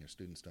that's one thing your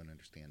students don't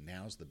understand.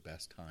 Now's the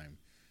best time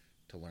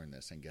to learn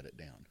this and get it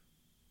down.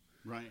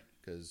 Right.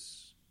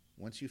 Because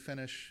once you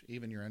finish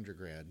even your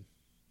undergrad,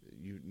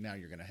 you're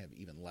going to have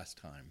even less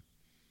time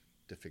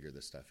to figure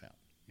this stuff out.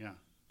 Yeah.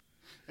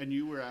 And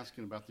you were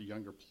asking about the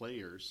younger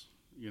players,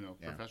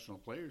 professional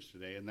players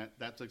today, and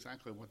that's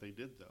exactly what they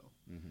did, though.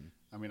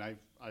 I mean,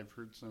 I've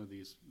heard some of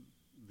these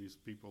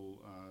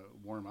people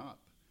warm up,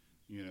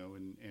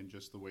 and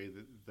just the way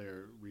that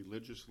they're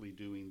religiously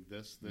doing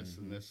this,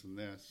 and this, and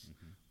this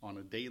on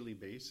a daily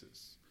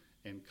basis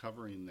and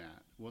covering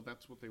that. Well,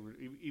 that's what they were,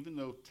 even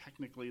though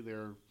technically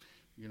they're,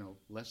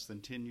 less than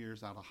 10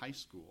 years out of high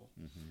school.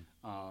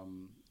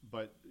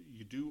 But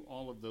you do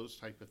all of those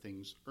type of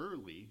things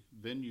early,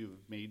 then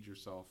you've made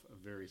yourself a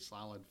very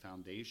solid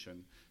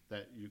foundation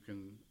that you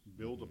can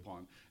build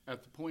upon.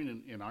 At the point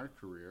in our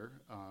career,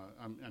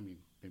 I mean,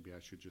 maybe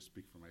I should just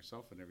speak for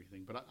myself and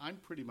everything, but I'm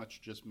pretty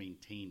much just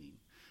maintaining.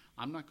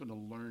 I'm not going to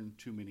learn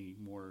too many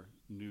more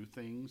new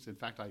things. In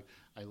fact,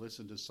 I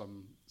listened to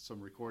some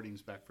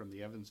recordings back from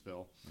the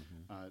Evansville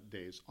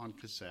days on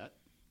cassette.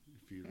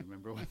 If you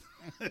remember what,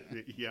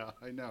 yeah,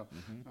 I know.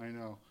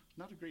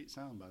 Not a great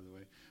sound, by the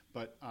way,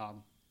 but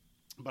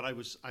I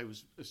was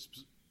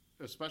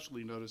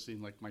especially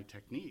noticing like my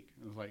technique.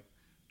 It was like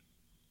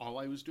all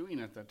I was doing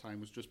at that time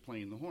was just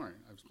playing the horn.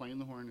 I was playing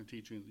the horn and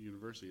teaching at the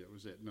university. That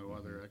was it. No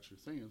other extra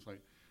thing. It's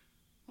like,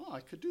 oh,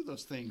 I could do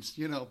those things,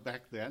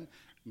 back then.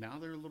 Now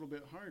they're a little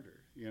bit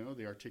harder.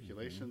 The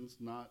articulation's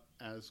not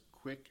as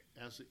quick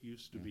as it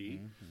used to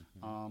be,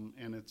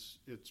 and it's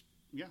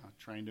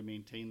trying to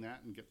maintain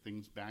that and get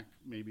things back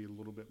maybe a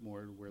little bit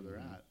more to where they're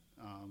at.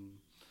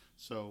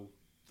 So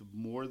the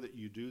more that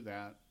you do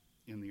that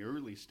in the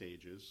early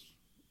stages,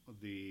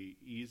 the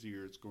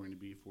easier it's going to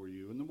be for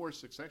you, and the more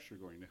success you're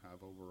going to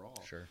have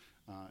overall. Sure.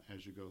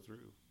 As you go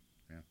through.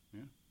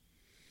 Yeah.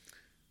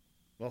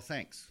 Well,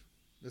 thanks.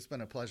 It's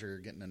been a pleasure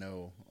getting to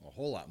know a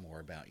whole lot more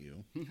about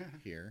you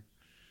here.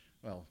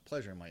 Well,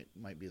 pleasure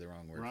might be the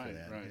wrong word for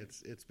that. Right.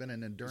 It's been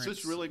an endurance. Is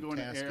this really going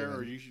to air, or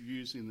are you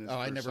using this?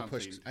 I never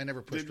pushed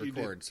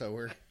record, so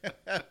we're.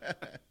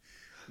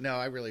 No,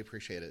 I really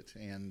appreciate it,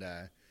 and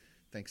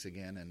thanks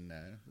again, and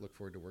look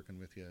forward to working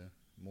with you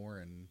more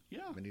in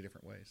many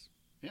different ways.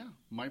 Yeah,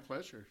 my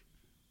pleasure.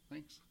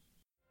 Thanks.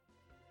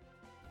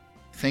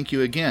 Thank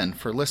you again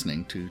for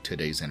listening to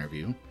today's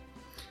interview.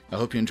 I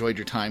hope you enjoyed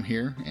your time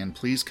here, and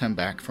please come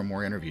back for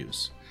more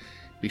interviews.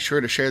 Be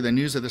sure to share the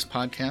news of this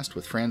podcast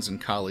with friends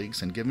and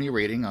colleagues and give me a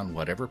rating on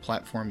whatever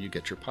platform you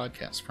get your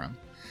podcast from.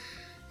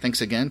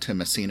 Thanks again to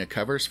Messina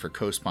Covers for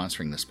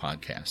co-sponsoring this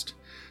podcast.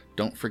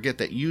 Don't forget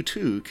that you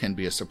too can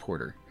be a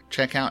supporter.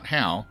 Check out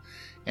how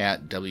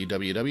at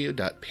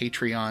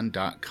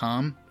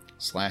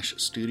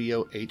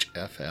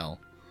www.patreon.com/studiohfl.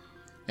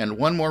 And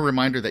one more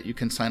reminder that you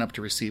can sign up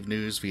to receive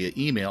news via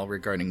email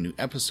regarding new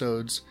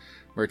episodes,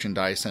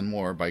 merchandise, and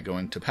more by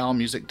going to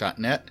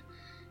palmusic.net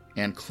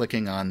and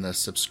clicking on the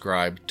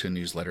subscribe to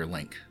newsletter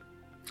link.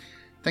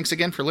 Thanks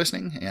again for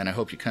listening, and I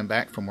hope you come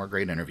back for more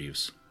great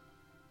interviews.